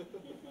before.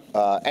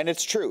 And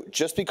it's true.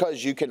 Just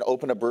because you can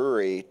open a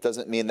brewery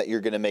doesn't mean that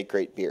you're going to make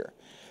great beer.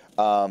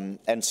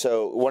 And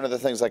so one of the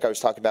things, like I was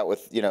talking about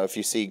with, if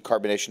you see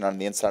carbonation on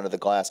the inside of the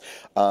glass,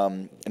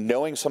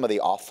 knowing some of the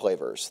off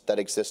flavors that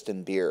exist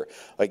in beer,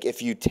 like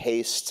if you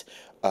taste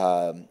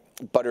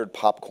buttered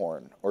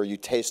popcorn, or you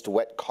taste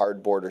wet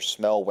cardboard or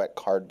smell wet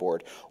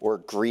cardboard, or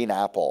green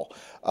apple,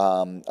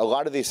 a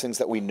lot of these things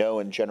that we know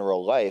in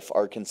general life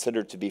are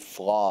considered to be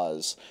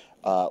flaws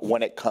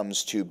when it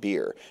comes to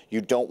beer.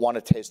 You don't want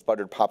to taste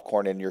buttered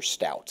popcorn in your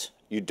stout.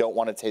 You don't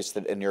want to taste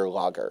it in your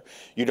lager.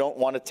 You don't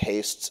want to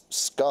taste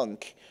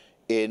skunk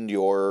in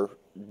your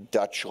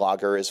Dutch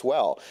lager as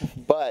well.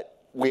 But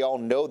we all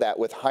know that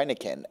with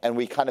Heineken, and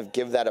we kind of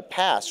give that a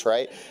pass,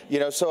 right? You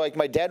know, so like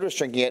my dad was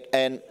drinking it,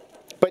 and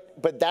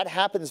but that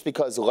happens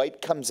because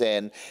light comes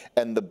in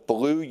and the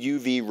blue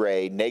UV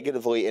ray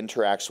negatively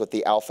interacts with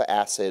the alpha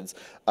acids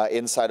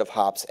inside of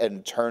hops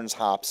and turns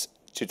hops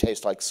to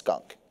taste like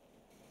skunk.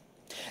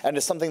 And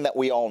it's something that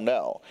we all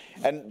know.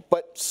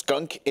 But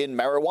skunk in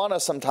marijuana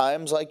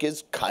sometimes like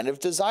is kind of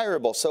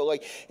desirable. So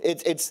like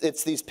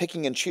it's these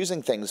picking and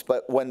choosing things.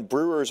 But when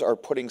brewers are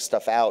putting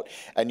stuff out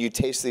and you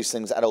taste these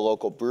things at a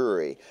local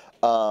brewery,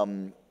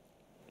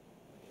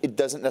 it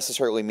doesn't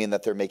necessarily mean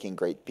that they're making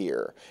great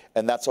beer,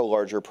 and that's a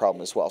larger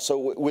problem as well.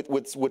 So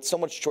with so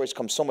much choice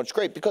comes so much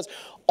great, because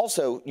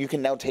also you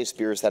can now taste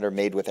beers that are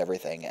made with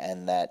everything,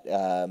 and that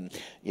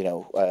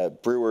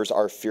brewers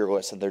are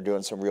fearless and they're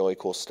doing some really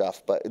cool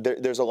stuff. But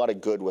there's a lot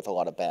of good with a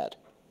lot of bad.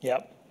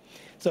 Yep.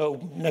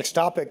 So next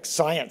topic,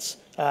 science.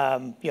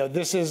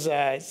 This is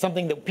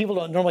something that people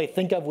don't normally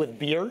think of with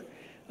beer.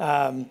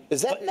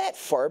 Is that Matt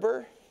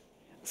Farber?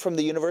 From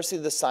the University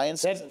of the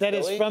Sciences?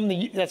 That's from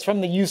the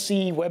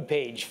UC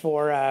webpage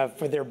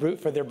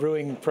for their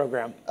brewing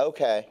program.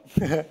 Okay.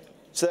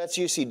 So that's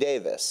UC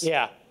Davis.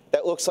 Yeah.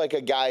 That looks like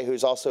a guy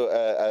who's also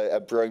a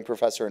brewing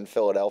professor in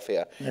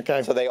Philadelphia.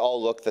 Okay. So they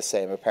all look the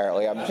same,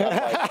 apparently. I'm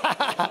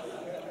like,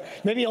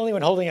 maybe only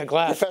when holding a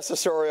glass.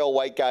 professorial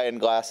white guy in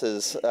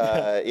glasses.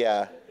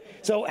 Yeah.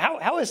 So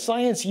how is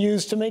science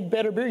used to make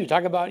better beer? You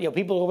talk about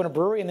people open a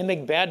brewery and they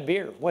make bad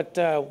beer. What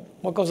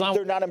goes on?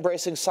 They're not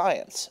embracing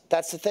science.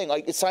 That's the thing.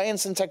 Like,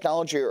 science and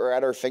technology are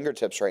at our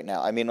fingertips right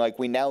now. I mean, like,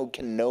 we now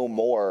can know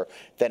more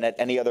than at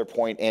any other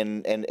point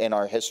in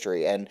our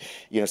history. And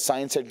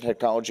science and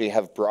technology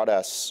have brought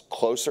us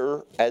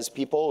closer as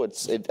people.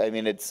 It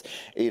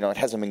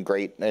hasn't been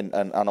great in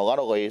a lot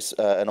of ways.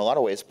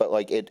 But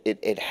like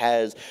it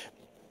has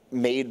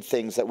made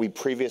things that we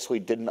previously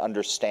didn't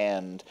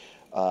understand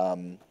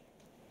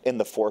in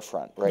the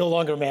forefront, right? No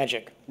longer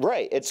magic.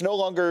 Right. It's no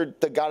longer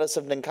the goddess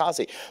of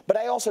Ninkasi. But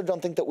I also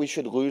don't think that we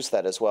should lose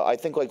that as well. I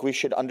think like we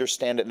should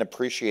understand and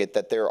appreciate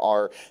that there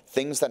are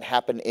things that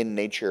happen in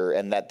nature,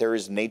 and that there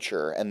is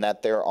nature, and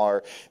that there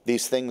are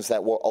these things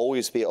that will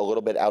always be a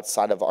little bit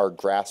outside of our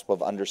grasp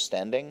of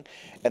understanding.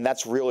 And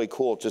that's really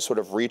cool to sort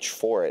of reach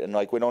for it. And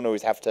like we don't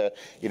always have to,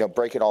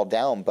 break it all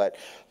down, but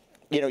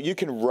you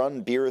can run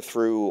beer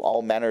through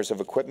all manners of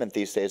equipment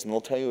these days, and they'll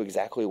tell you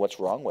exactly what's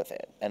wrong with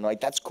it. And like,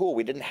 that's cool.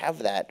 We didn't have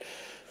that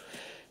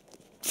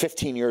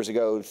 15 years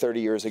ago,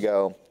 30 years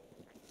ago.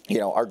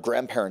 Our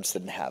grandparents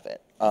didn't have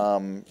it.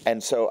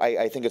 And so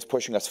I think it's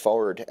pushing us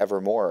forward ever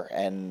more.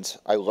 And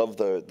I love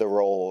the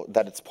role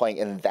that it's playing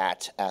in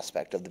that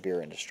aspect of the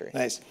beer industry.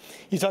 Nice.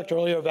 You talked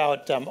earlier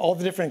about all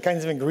the different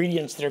kinds of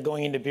ingredients that are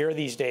going into beer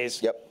these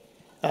days. Yep.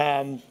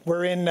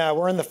 We're in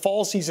the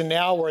fall season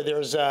now, where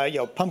there's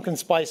pumpkin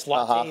spice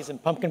lattes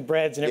and pumpkin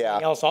breads and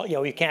everything else.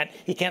 You can't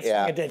swing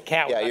a dead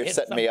cat. Yeah, you're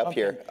setting me up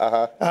pumpkin. here.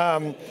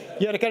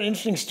 You had a kind of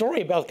interesting story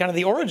about kind of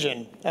the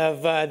origin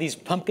of these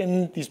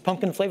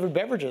pumpkin flavored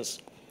beverages.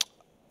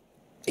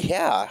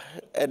 Yeah,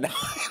 and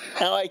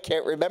now I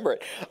can't remember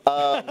it.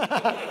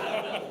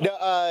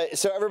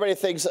 So everybody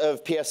thinks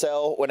of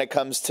PSL when it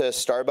comes to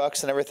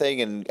Starbucks and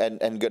everything,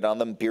 and good on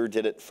them. Beer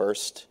did it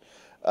first.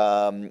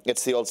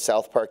 It's the old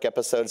South Park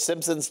episode.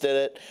 Simpsons did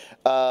it.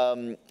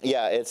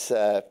 It's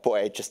boy,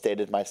 I just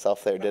dated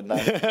myself there, didn't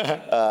I?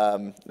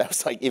 That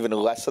was like even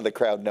less of the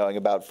crowd knowing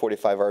about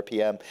 45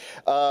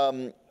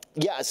 RPM.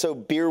 So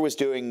beer was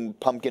doing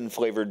pumpkin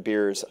flavored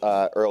beers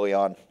early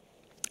on.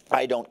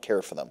 I don't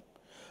care for them.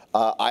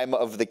 I'm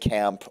of the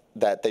camp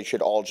that they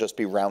should all just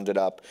be rounded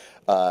up,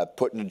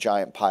 put in a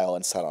giant pile,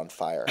 and set on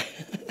fire.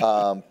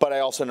 But I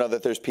also know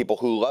that there's people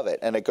who love it,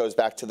 and it goes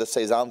back to the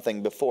Saison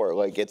thing before.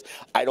 Like,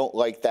 I don't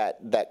like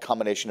that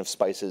combination of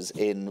spices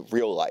in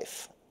real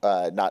life.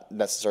 Not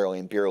necessarily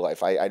in beer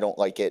life. I don't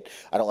like it.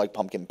 I don't like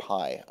pumpkin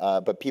pie,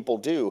 but people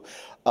do.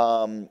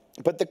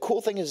 But the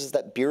cool thing is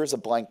that beer is a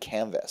blank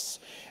canvas.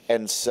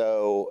 And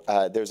so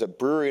there's a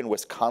brewery in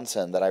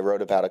Wisconsin that I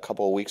wrote about a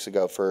couple of weeks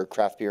ago for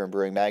Craft Beer and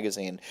Brewing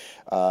Magazine,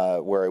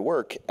 where I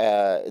work,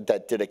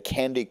 that did a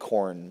candy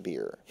corn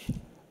beer.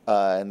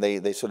 And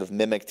they sort of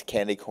mimicked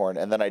candy corn.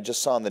 And then I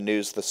just saw on the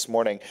news this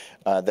morning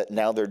that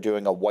now they're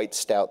doing a white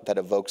stout that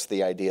evokes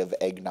the idea of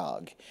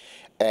eggnog.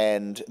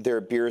 And there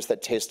are beers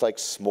that taste like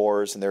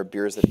s'mores, and there are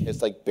beers that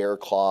taste like bear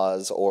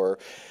claws or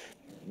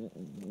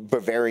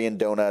Bavarian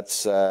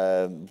donuts,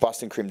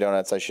 Boston cream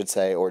donuts, I should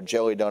say, or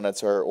jelly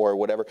donuts or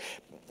whatever.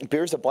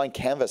 Beer's a blank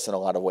canvas in a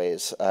lot of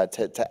ways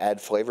to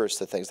add flavors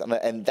to things.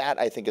 And that,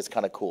 I think, is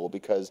kind of cool,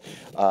 because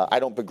I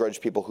don't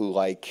begrudge people who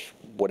like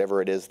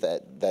whatever it is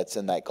that's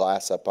in that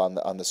glass up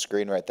on the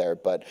screen right there.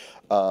 But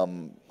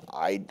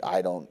I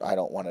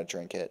don't want to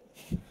drink it.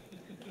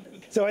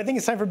 So I think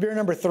it's time for beer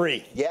number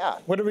 3. Yeah.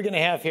 What are we going to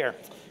have here?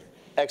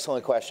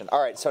 Excellent question.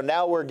 All right, so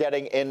now we're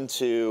getting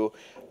into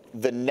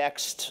the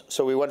next,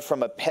 so we went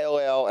from a pale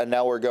ale and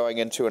now we're going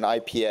into an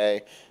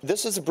IPA.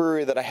 This is a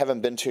brewery that I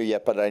haven't been to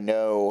yet, but I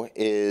know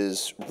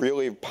is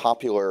really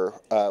popular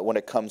when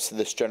it comes to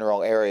this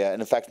general area.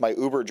 And in fact, my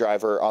Uber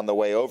driver on the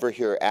way over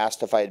here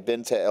asked if I had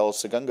been to El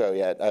Segundo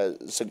yet.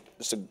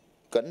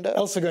 Segundo?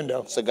 El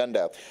Segundo.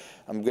 Segundo.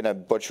 I'm going to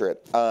butcher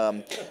it.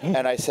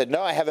 And I said,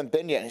 no, I haven't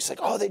been yet. And he's like,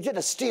 oh, they did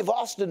a Steve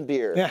Austin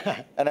beer.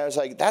 And I was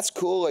like, that's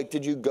cool. Like,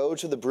 did you go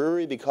to the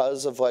brewery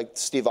because of, like,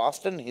 Steve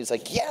Austin? He's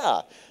like,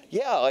 yeah,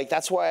 like,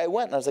 that's why I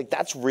went. And I was like,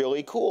 that's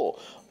really cool.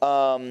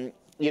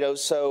 You know,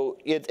 so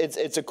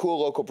it's a cool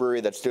local brewery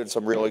that's doing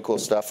some really cool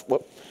stuff.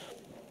 Whoop.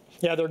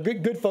 Yeah, they're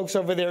good folks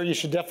over there. You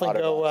should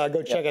definitely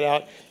go check it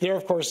out. They're,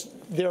 of course,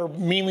 they're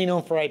mainly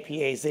known for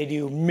IPAs. They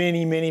do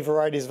many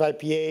varieties of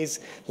IPAs,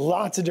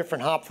 lots of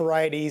different hop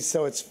varieties,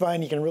 so it's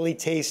fun. You can really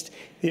taste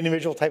the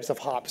individual types of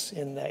hops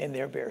in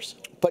their beers.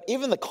 But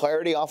even the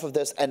clarity off of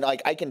this, and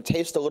like I can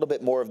taste a little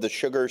bit more of the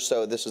sugar,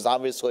 so this is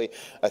obviously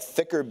a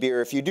thicker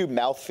beer. If you do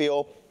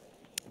mouthfeel,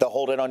 to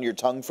hold it on your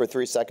tongue for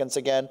 3 seconds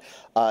again,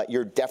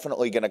 you're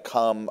definitely going to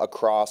come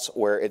across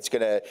where it's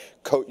going to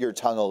coat your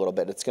tongue a little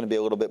bit. It's going to be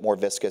a little bit more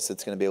viscous.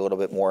 It's going to be a little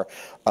bit more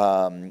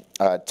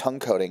tongue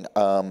coating.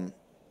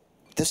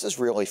 This is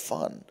really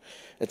fun.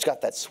 It's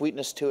got that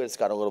sweetness to it. It's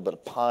got a little bit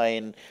of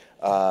pine.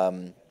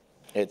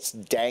 It's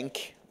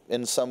dank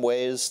in some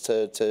ways,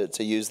 to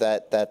use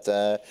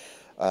that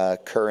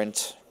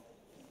current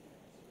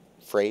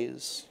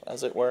phrase,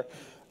 as it were.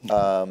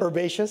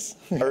 Herbaceous.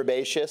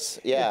 Herbaceous,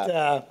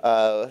 yeah.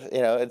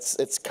 You know,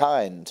 it's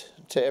kind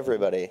to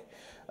everybody,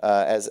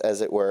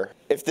 as it were.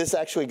 If this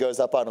actually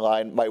goes up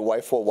online, my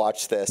wife will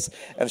watch this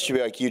and she'll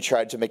be like, "You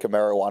tried to make a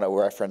marijuana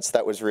reference.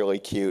 That was really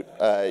cute.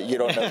 You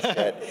don't know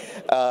shit."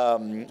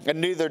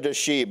 And neither does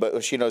she,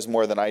 but she knows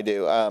more than I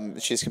do.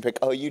 She's gonna pick,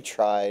 "Oh, you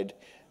tried.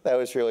 That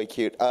was really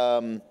cute."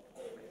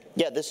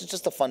 Yeah, this is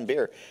just a fun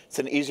beer. It's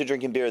an easy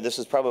drinking beer. This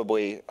is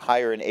probably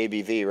higher in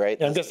ABV, right?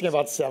 Yeah, I'm guessing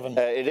about 7.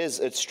 It is.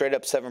 It's straight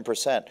up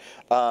 7%.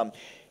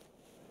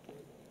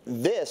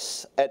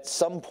 This, at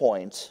some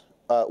point,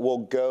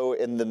 will go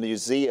in the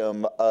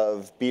Museum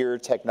of Beer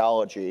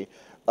Technology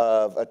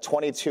of a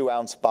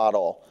 22-ounce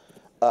bottle.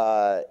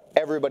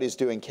 Everybody's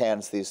doing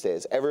cans these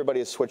days. Everybody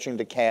is switching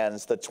to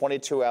cans. The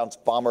 22-ounce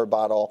bomber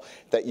bottle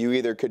that you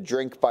either could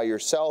drink by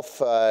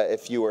yourself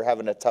if you were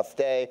having a tough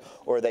day,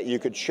 or that you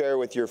could share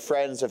with your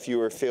friends if you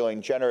were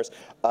feeling generous.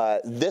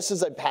 This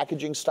is a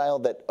packaging style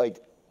that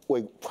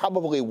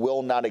probably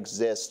will not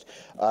exist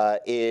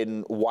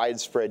in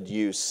widespread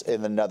use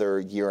in another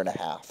year and a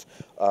half.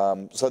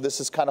 So this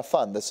is kind of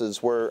fun.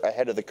 We're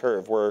ahead of the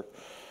curve. We're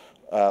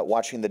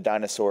watching the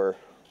dinosaur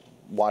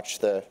watch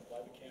the...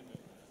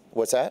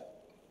 What's that?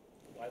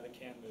 Why the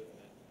can movement?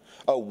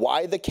 Oh,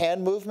 why the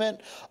can movement?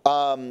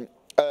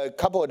 A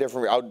couple of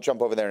different, I'll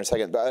jump over there in a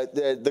second.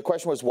 The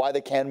question was, why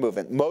the can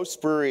movement?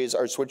 Most breweries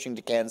are switching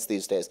to cans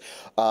these days.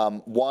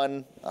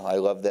 One, I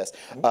love this.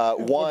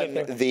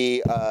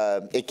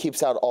 It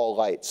keeps out all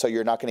light, so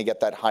you're not going to get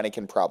that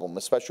Heineken problem,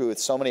 especially with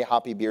so many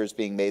hoppy beers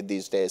being made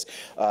these days.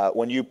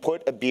 When you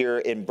put a beer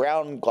in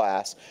brown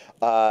glass,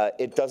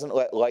 it doesn't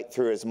let light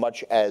through as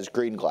much as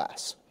green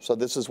glass. So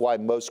this is why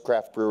most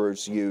craft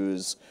brewers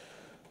use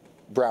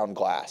brown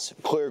glass.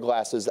 Clear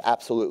glass is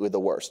absolutely the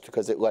worst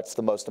because it lets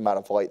the most amount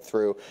of light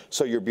through,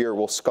 so your beer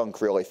will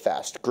skunk really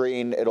fast.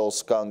 Green, it'll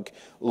skunk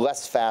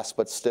less fast,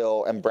 but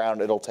still, and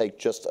brown, it'll take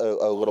just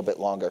a little bit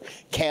longer.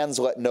 Cans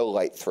let no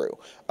light through.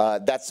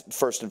 That's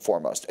first and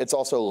foremost. It's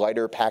also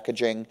lighter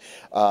packaging.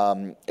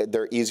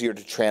 They're easier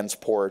to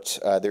transport.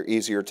 They're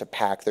easier to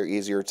pack. They're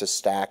easier to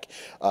stack.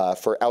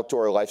 For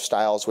outdoor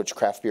lifestyles, which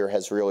craft beer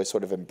has really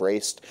sort of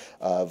embraced,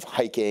 of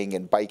hiking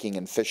and biking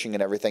and fishing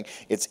and everything,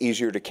 it's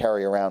easier to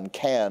carry around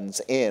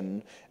cans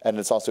in, and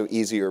it's also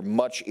easier,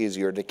 much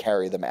easier to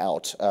carry them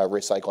out,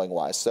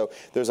 recycling-wise. So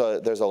there's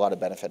a lot of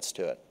benefits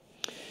to it.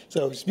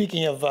 So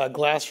speaking of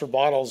glass for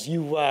bottles,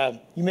 you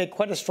make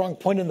quite a strong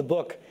point in the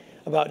book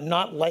about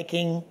not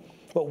liking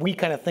what we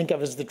kind of think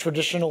of as the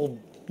traditional,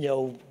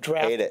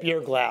 draft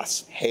beer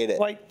glass. Hate it.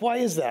 Why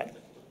is that?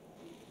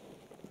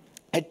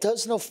 It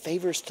does no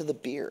favors to the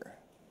beer.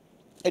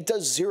 It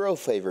does zero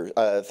favors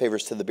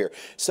to the beer.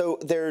 So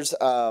there's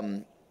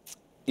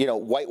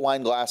white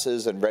wine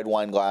glasses and red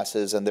wine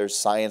glasses, and there's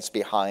science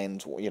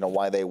behind,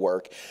 why they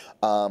work.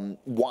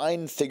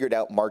 Wine figured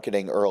out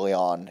marketing early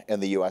on in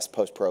the U.S.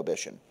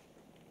 post-Prohibition,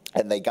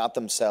 and they got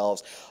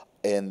themselves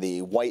in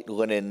the white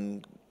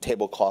linen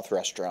tablecloth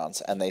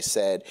restaurants, and they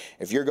said,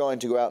 if you're going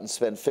to go out and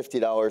spend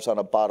 $50 on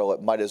a bottle,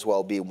 it might as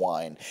well be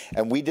wine.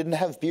 And we didn't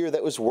have beer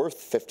that was worth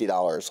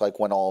 $50 like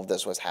when all of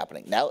this was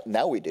happening.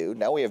 Now we do.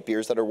 Now we have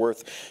beers that are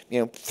worth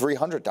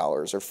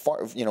 $300 or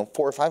 $400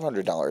 or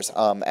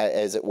 $500,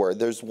 as it were.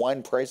 There's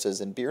wine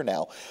prices in beer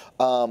now.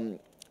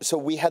 So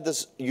we had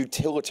this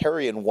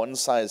utilitarian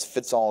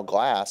one-size-fits-all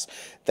glass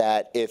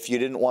that if you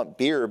didn't want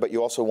beer, but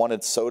you also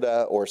wanted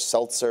soda or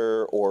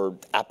seltzer or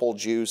apple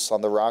juice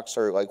on the rocks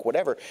or like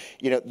whatever,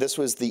 this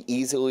was the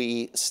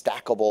easily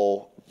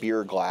stackable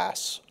beer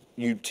glass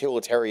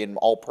utilitarian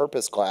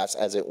all-purpose glass,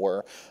 as it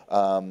were.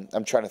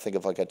 I'm trying to think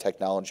of like a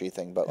technology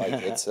thing, but like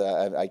it's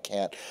I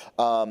can't.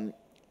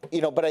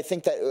 But I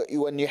think that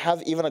when you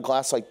have even a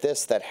glass like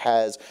this that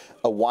has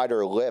a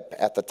wider lip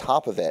at the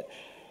top of it,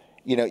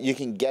 you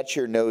can get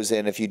your nose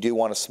in if you do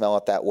want to smell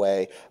it that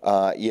way.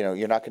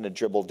 You're not going to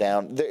dribble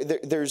down.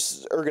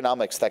 There's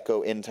ergonomics that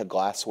go into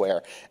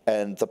glassware,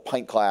 and the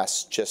pint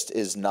glass just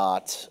is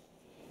not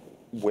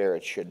where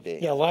it should be.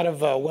 Yeah, a lot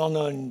of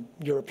well-known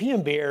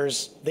European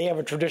beers, they have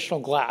a traditional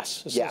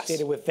glass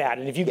associated with that.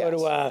 And if you go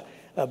to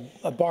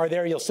a bar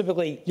there,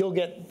 you'll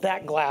get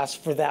that glass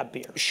for that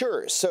beer.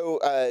 Sure. So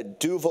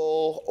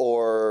Duvel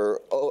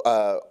or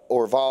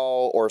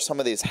Orval or some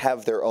of these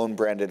have their own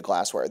branded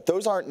glassware.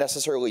 Those aren't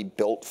necessarily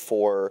built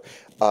for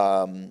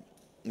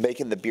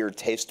making the beer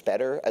taste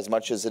better as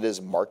much as it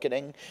is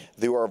marketing.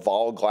 The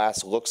Orval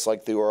glass looks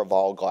like the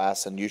Orval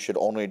glass, and you should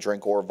only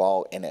drink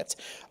Orval in it.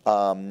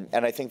 And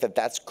I think that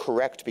that's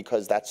correct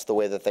because that's the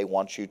way that they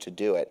want you to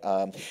do it.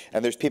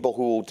 And there's people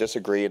who will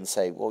disagree and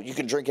say, well, you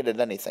can drink it in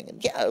anything.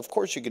 And yeah, of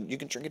course you can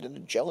drink it in a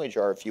jelly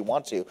jar if you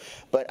want to.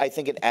 But I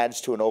think it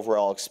adds to an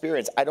overall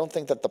experience. I don't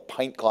think that the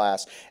pint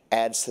glass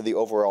adds to the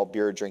overall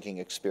beer drinking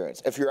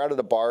experience. If you're out at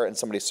a bar and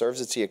somebody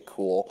serves it to you,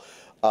 cool.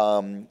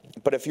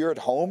 But if you're at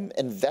home,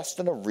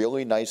 invest in a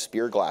really nice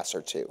beer glass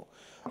or two,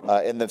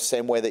 in the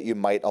same way that you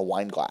might a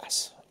wine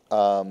glass,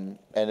 and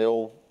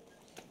it'll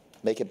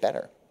make it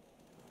better.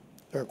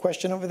 Is there a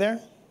question over there?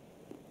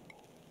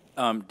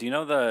 Do you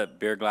know the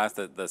beer glass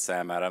that the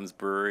Sam Adams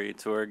Brewery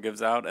Tour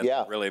gives out? And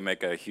Yeah. they really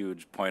make a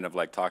huge point of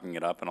like talking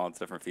it up and all its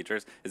different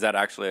features. Is that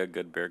actually a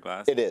good beer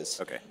glass? It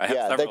is. Okay. I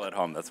have several at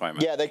home. That's why I'm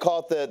Yeah, they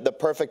call it the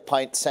perfect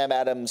pint. Sam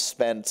Adams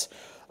spent,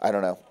 I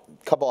don't know,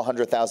 a couple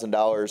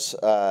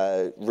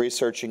 $100,000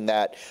 researching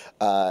that.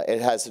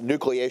 It has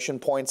nucleation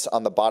points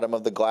on the bottom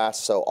of the glass,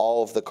 so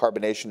all of the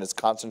carbonation is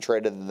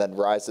concentrated and then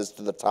rises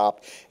to the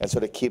top, and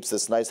sort of keeps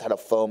this nice head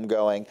of foam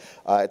going.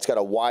 It's got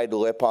a wide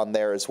lip on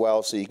there as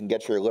well, so you can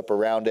get your lip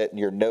around it and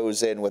your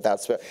nose in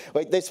without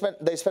like they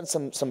spent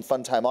some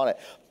fun time on it.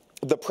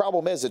 The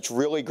problem is it's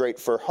really great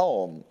for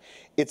home.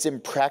 It's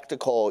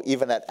impractical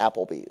even at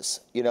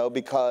Applebee's,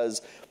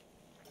 because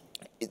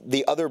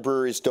the other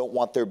breweries don't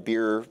want their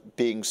beer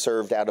being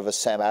served out of a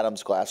Sam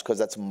Adams glass because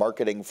that's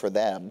marketing for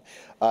them.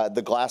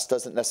 The glass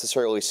doesn't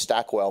necessarily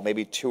stack well,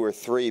 maybe 2 or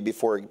 3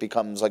 before it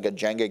becomes like a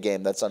Jenga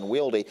game that's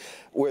unwieldy.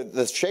 Where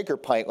the shaker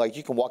pint, like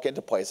you can walk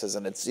into places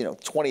and it's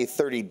 20,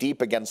 30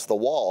 deep against the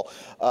wall,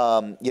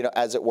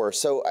 as it were.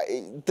 So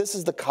this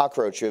is the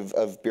cockroach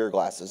of beer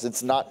glasses.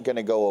 It's not going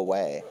to go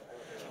away.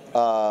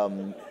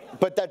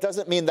 But that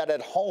doesn't mean that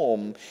at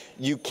home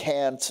you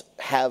can't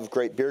have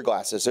great beer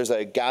glasses. There's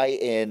a guy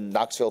in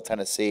Knoxville,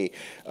 Tennessee,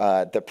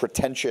 the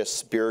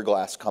Pretentious Beer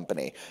Glass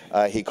Company,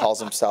 he calls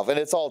himself, and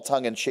it's all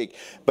tongue-in-cheek,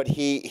 but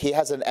he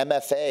has an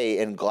MFA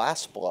in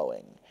glass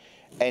blowing,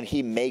 and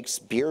he makes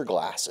beer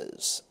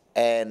glasses.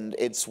 And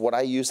it's what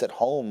I use at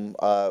home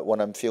when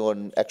I'm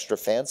feeling extra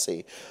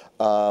fancy.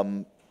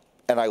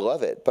 And I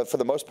love it. But for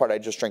the most part, I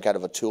just drink out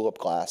of a tulip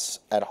glass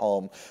at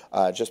home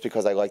just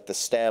because I like the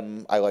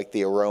stem, I like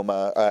the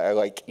aroma, I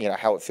like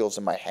how it feels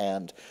in my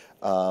hand.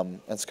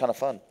 And it's kind of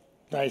fun.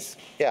 Nice.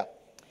 Yeah.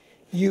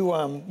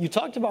 You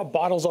talked about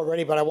bottles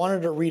already, but I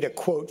wanted to read a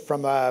quote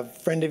from a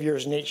friend of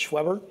yours, Nate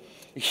Schweber,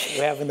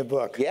 you have in the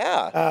book.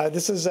 Yeah.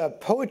 This is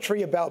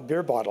poetry about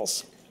beer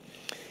bottles.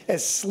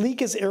 As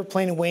sleek as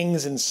airplane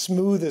wings and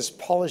smooth as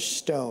polished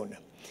stone,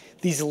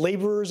 these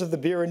laborers of the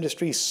beer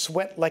industry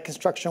sweat like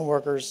construction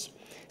workers,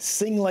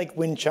 sing like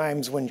wind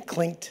chimes when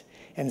clinked,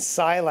 and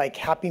sigh like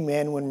happy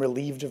men when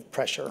relieved of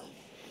pressure.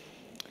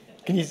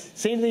 Can you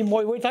say anything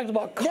more? We talked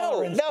about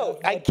color and No,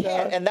 stuff, I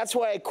can't. And that's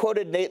why I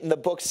quoted Nate in the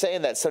book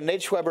saying that. So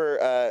Nate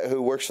Schweber,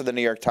 who works for the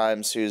New York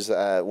Times, who's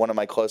one of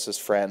my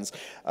closest friends,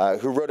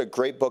 who wrote a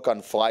great book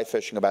on fly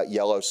fishing about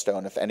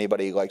Yellowstone. If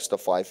anybody likes to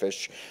fly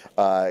fish,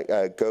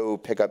 go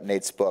pick up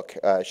Nate's book.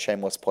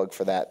 Shameless plug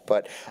for that.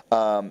 But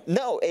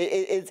no,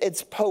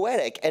 it's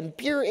poetic, and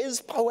beer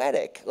is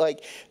poetic.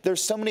 Like,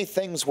 there's so many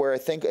things where I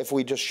think if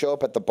we just show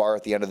up at the bar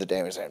at the end of the day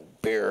and we say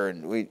beer,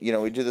 and we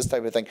do this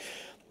type of thing.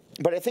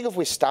 But I think if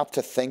we stop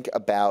to think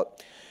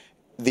about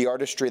the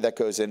artistry that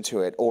goes into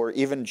it, or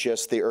even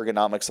just the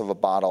ergonomics of a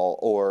bottle,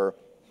 or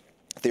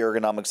the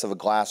ergonomics of a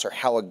glass, or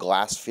how a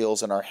glass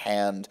feels in our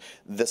hand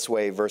this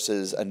way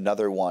versus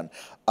another one,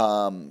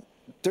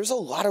 there's a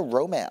lot of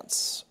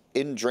romance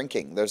in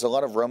drinking. There's a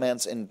lot of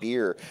romance in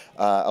beer,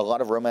 a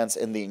lot of romance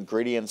in the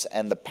ingredients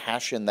and the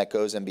passion that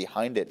goes in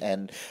behind it.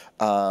 And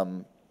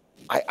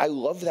I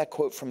love that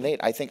quote from Nate.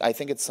 I think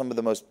it's some of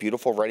the most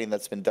beautiful writing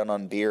that's been done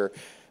on beer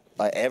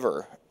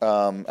ever,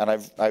 and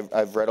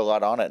I've read a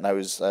lot on it, and I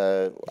was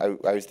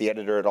the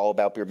editor at All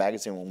About Beer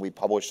magazine when we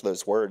published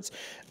those words,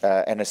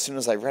 and as soon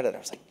as I read it, I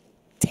was like,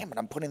 damn it,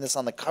 I'm putting this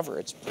on the cover.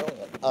 It's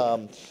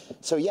brilliant.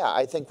 So yeah,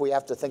 I think we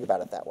have to think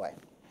about it that way.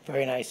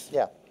 Very nice.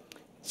 Yeah.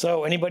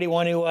 So anybody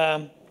want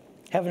to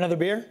have another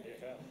beer?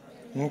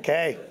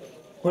 Okay.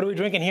 What are we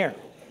drinking here?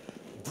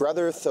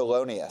 Brother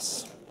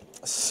Thelonious.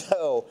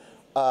 So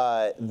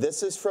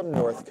this is from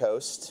North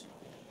Coast.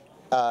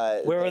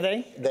 Where are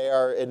they? They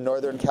are in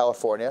Northern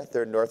California.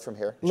 They're north from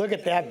here. Look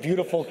at that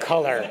beautiful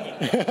color.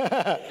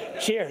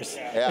 Cheers.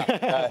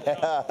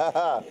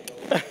 Yeah.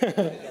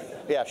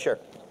 Yeah, sure.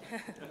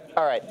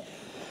 All right.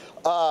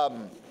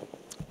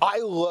 I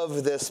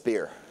love this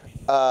beer.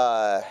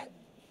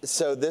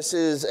 So this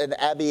is an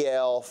Abbey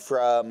Ale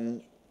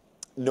from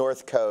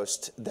North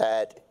Coast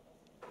that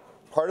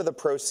part of the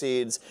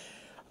proceeds,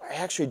 I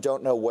actually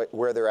don't know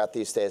where they're at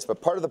these days,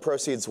 but part of the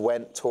proceeds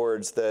went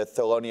towards the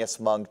Thelonious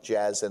Monk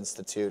Jazz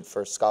Institute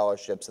for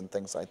scholarships and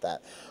things like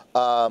that.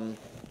 I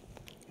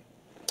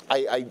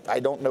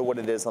don't know what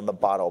it is on the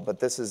bottle, but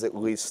this is at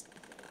least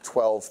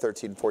 12,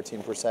 13,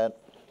 14%.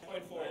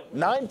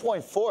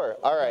 9.4.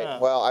 All right. Yeah.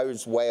 Well, I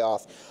was way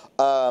off.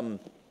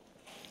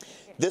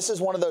 This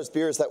is one of those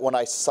beers that when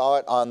I saw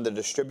it on the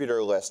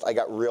distributor list, I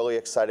got really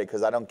excited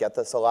because I don't get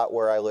this a lot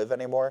where I live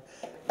anymore.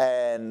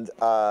 And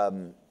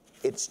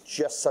it's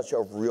just such a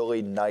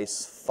really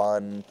nice,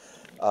 fun,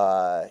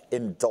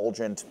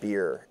 indulgent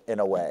beer in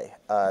a way.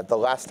 The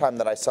last time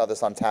that I saw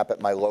this on tap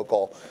at my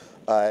local,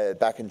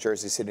 back in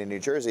Jersey City, New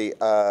Jersey,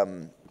 I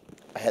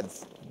had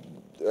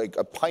like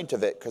a pint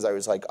of it because I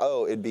was like,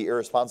 oh, it'd be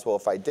irresponsible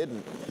if I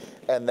didn't.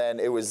 And then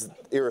it was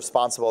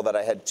irresponsible that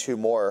I had 2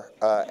 more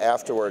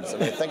afterwards.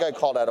 And I think I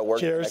called out of work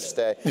Cheers.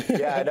 the next day.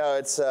 Yeah, I know.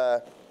 It's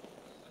the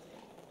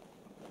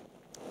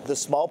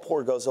small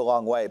pour goes a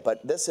long way,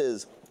 but this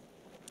is,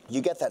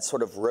 you get that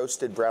sort of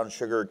roasted brown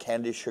sugar,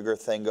 candy sugar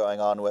thing going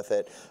on with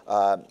it.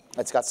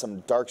 It's got some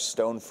dark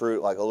stone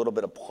fruit, like a little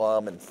bit of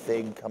plum and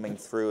fig coming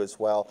through as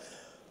well.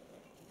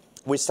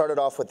 We started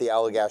off with the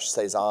Allagash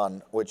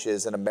Saison, which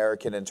is an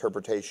American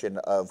interpretation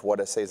of what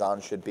a Saison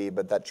should be,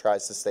 but that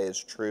tries to stay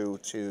as true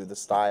to the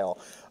style.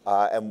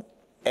 And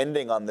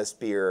ending on this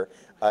beer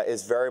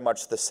is very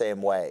much the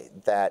same way,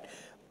 that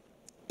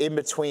in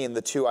between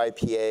the 2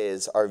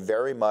 IPAs are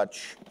very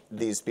much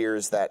these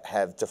beers that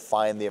have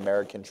defined the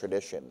American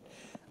tradition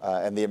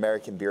and the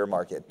American beer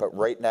market. But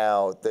right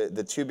now,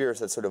 the 2 beers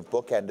that sort of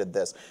bookended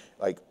this,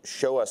 like,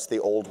 show us the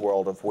old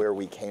world of where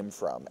we came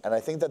from. And I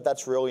think that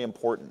that's really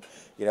important.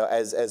 You know,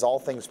 as all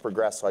things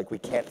progress, like, we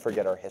can't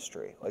forget our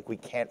history. Like, we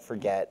can't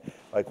forget,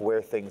 like,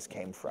 where things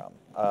came from.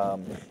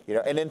 You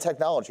know, and in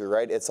technology,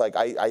 right? It's like,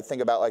 I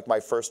think about, like, my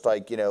first,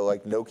 like, you know,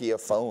 like, Nokia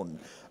phone.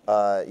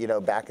 You know,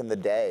 back in the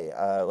day,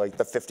 like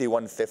the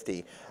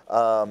 5150,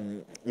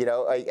 you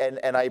know,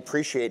 and I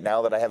appreciate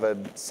now that I have a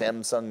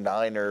Samsung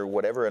 9 or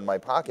whatever in my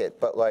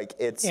pocket, but like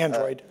it's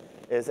Android.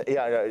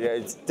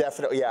 It's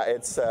definitely, yeah,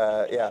 it's,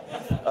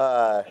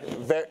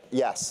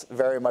 yes,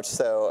 very much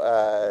so,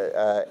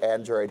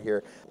 Android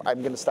here.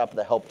 I'm going to stop at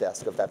the help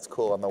desk if that's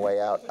cool on the way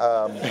out.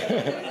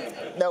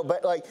 No,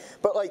 but like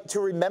to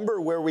remember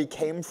where we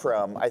came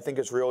from, I think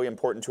is really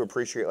important to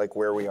appreciate like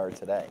where we are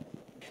today.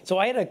 So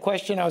I had a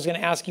question I was going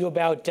to ask you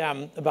about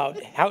how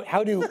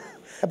do you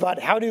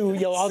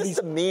know all these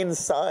a mean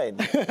sign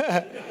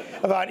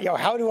about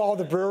how do all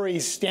the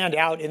breweries stand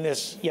out in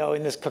this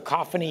in this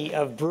cacophony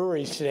of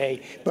breweries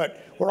today?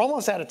 But we're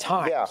almost out of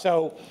time. Yeah.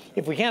 So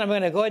if we can, I'm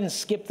going to go ahead and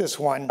skip this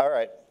one. All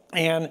right.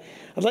 And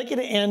I'd like you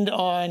to end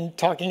on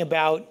talking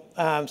about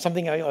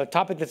something, a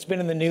topic that's been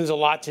in the news a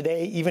lot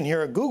today, even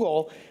here at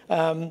Google,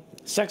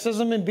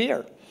 sexism in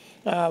beer.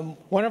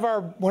 One of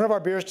our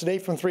beers today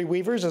from Three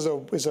Weavers is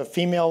a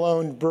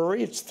female-owned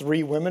brewery. It's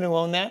 3 women who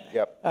own that.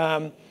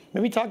 Yep.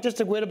 Maybe talk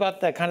just a bit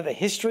about the kind of the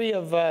history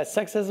of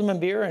sexism in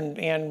beer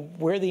and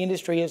where the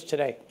industry is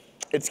today.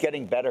 It's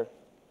getting better.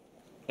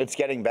 It's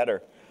getting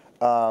better.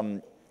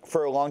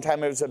 For a long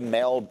time, it was a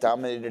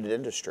male-dominated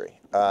industry,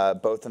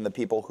 both in the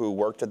people who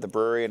worked at the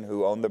brewery and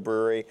who owned the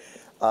brewery.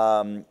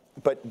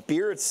 But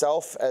beer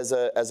itself, as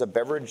a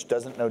beverage,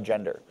 doesn't know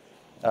gender.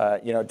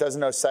 You know, it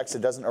doesn't know sex,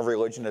 it doesn't know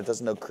religion, it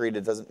doesn't know creed,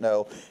 it doesn't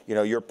know,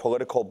 your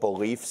political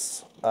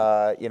beliefs,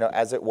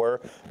 as it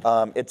were.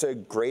 It's a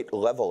great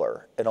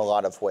leveler in a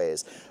lot of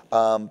ways.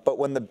 But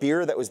when the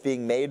beer that was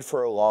being made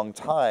for a long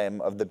time,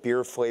 of the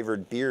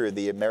beer-flavored beer,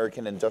 the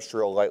American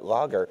Industrial Light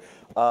Lager,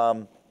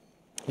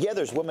 yeah,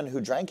 there's women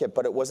who drank it,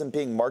 but it wasn't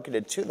being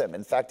marketed to them.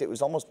 In fact, it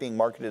was almost being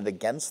marketed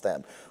against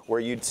them, where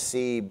you'd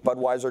see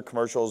Budweiser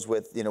commercials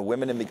with,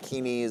 women in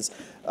bikinis,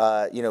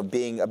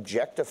 being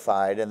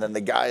objectified, and then the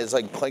guys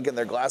like clinking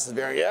their glasses,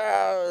 being,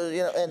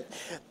 yeah, and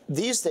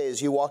these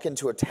days you walk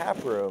into a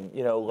tap room,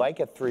 like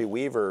at Three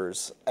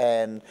Weavers,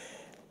 and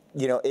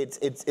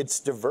it's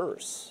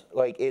diverse.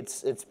 Like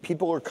it's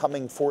people are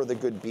coming for the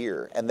good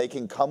beer, and they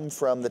can come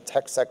from the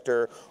tech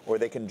sector, or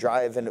they can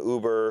drive an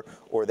Uber,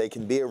 or they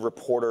can be a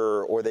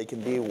reporter, or they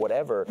can be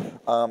whatever,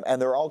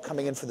 and they're all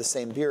coming in for the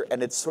same beer,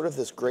 and it's sort of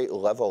this great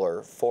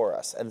leveler for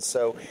us. And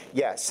so,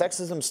 yeah,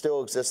 sexism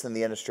still exists in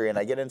the industry, and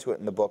I get into it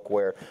in the book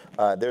where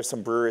there's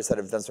some breweries that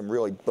have done some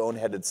really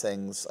boneheaded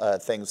things,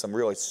 some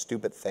really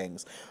stupid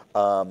things,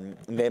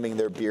 naming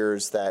their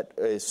beers that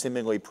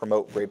seemingly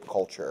promote rape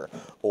culture,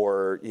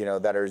 or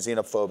that are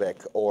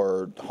xenophobic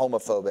or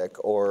homophobic,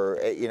 or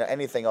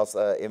anything else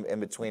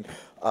in between.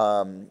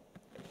 And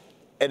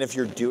if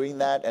you're doing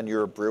that and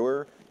you're a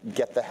brewer,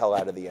 get the hell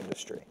out of the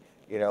industry.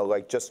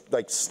 Just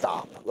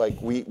stop.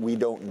 Like we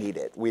don't need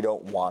it. We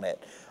don't want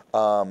it.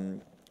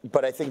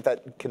 But I think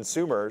that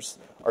consumers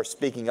are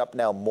speaking up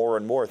now more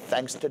and more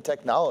thanks to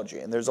technology.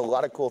 And there's a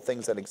lot of cool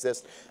things that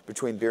exist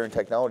between beer and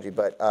technology.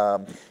 But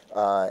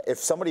if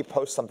somebody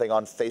posts something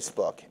on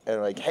Facebook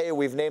and like, hey,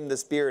 we've named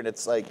this beer and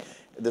it's like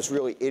this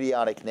really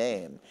idiotic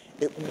name,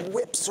 it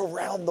whips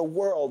around the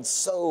world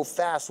so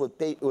fast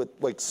with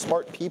like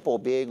smart people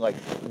being like,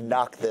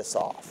 knock this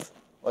off.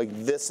 Like,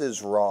 this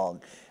is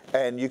wrong.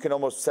 And you can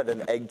almost set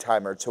an egg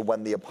timer to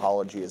when the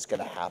apology is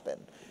going to happen.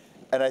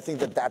 And I think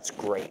that that's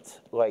great.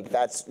 Like,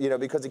 that's,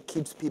 because it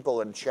keeps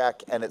people in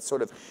check and it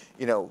sort of,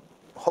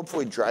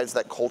 hopefully drives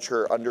that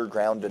culture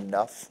underground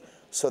enough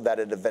so that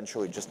it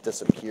eventually just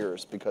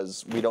disappears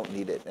because we don't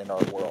need it in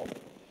our world.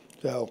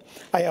 So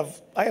I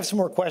have some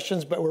more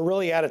questions, but we're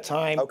really out of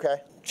time. Okay.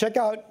 Check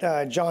out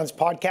John's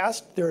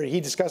podcast. There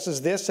he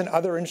discusses this and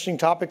other interesting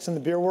topics in the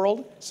beer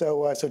world.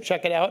 So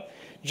check it out.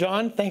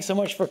 John, thanks so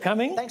much for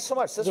coming. Thanks so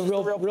much. This was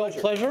was a real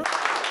pleasure.